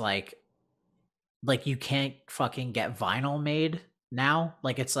on is like you can't fucking get vinyl made now.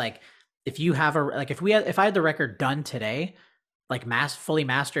 Like, it's like, if you have if I had the record done today, like fully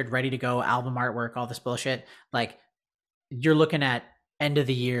mastered, ready to go, album artwork, all this bullshit, like, you're looking at end of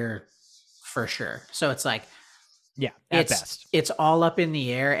the year for sure. So it's like, yeah, at best, it's all up in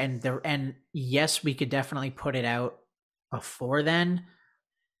the air. And yes, we could definitely put it out before then,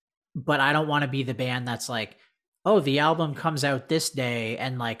 but I don't want to be the band that's like, oh, the album comes out this day,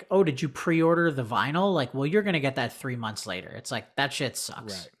 and like, oh, did you pre-order the vinyl? Like, well, you're gonna get that 3 months later. It's like, that shit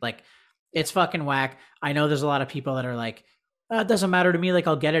sucks. Right. Like, it's fucking whack. I know there's a lot of people that are like, it doesn't matter to me, like,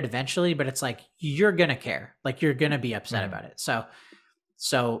 I'll get it eventually, but it's like, you're gonna care, like, you're gonna be upset about it.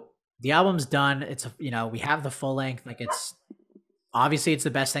 So the album's done. It's, you know, we have the full length. Like, it's obviously, it's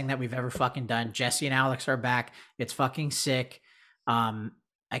the best thing that we've ever fucking done. Jesse and Alex are back. It's fucking sick. I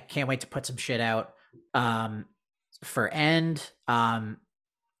can't wait to put some shit out for End.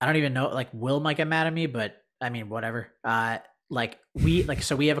 I don't even know, like Will might get mad at me, but I mean, whatever.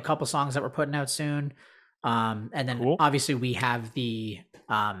 So we have a couple songs that we're putting out soon. And then obviously we have the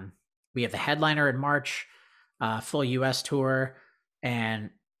headliner in March, full US tour.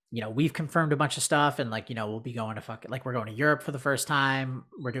 And, we've confirmed a bunch of stuff, and we'll be going to we're going to Europe for the first time.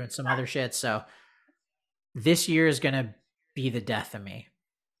 We're doing some other shit. So this year is going to be the death of me.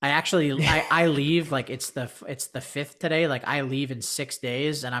 I leave, it's the 5th today. I leave in 6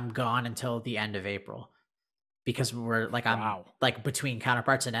 days and I'm gone until the end of April, because we're I'm between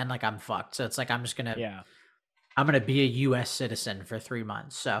Counterparts and End, I'm fucked. So it's I'm just gonna I'm gonna be a US citizen for 3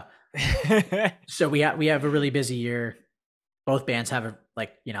 months. So so we have a really busy year. Both bands have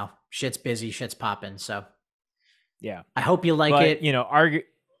shit's busy, shit's popping. So yeah, I hope you like it.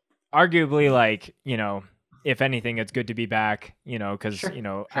 Arguably, if anything, it's good to be back, because,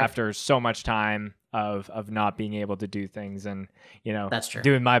 sure. After so much time of not being able to do things, and, that's true,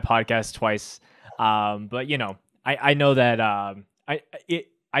 doing my podcast twice. But, I know that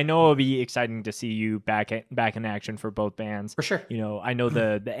I know it'll be exciting to see you back in action for both bands. For sure. I know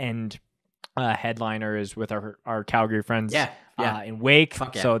the End headliner is with our Calgary friends in Wake.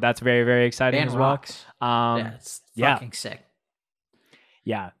 Yeah. So that's very, very exciting as well. Rocks. It's fucking sick.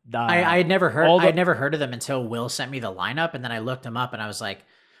 Yeah, I had never heard of them until Will sent me the lineup, and then I looked them up, and I was like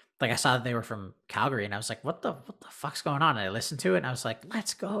I saw that they were from Calgary, and I was like, what the fuck's going on? And I listened to it, and I was like,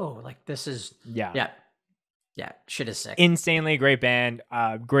 let's go! This is yeah, shit is sick. Insanely great band,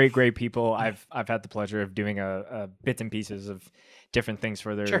 great people. I've had the pleasure of doing a bits and pieces of different things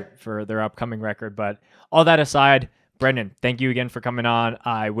for their upcoming record. But all that aside, Brendan, thank you again for coming on.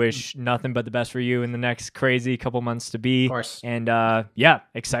 I wish nothing but the best for you in the next crazy couple months to be. Of course. And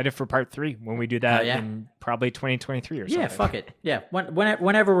excited for part 3 when we do that in probably 2023 or something. Yeah, fuck it. Yeah,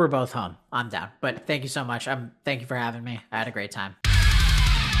 whenever we're both home, I'm down. But thank you so much. Thank you for having me. I had a great time.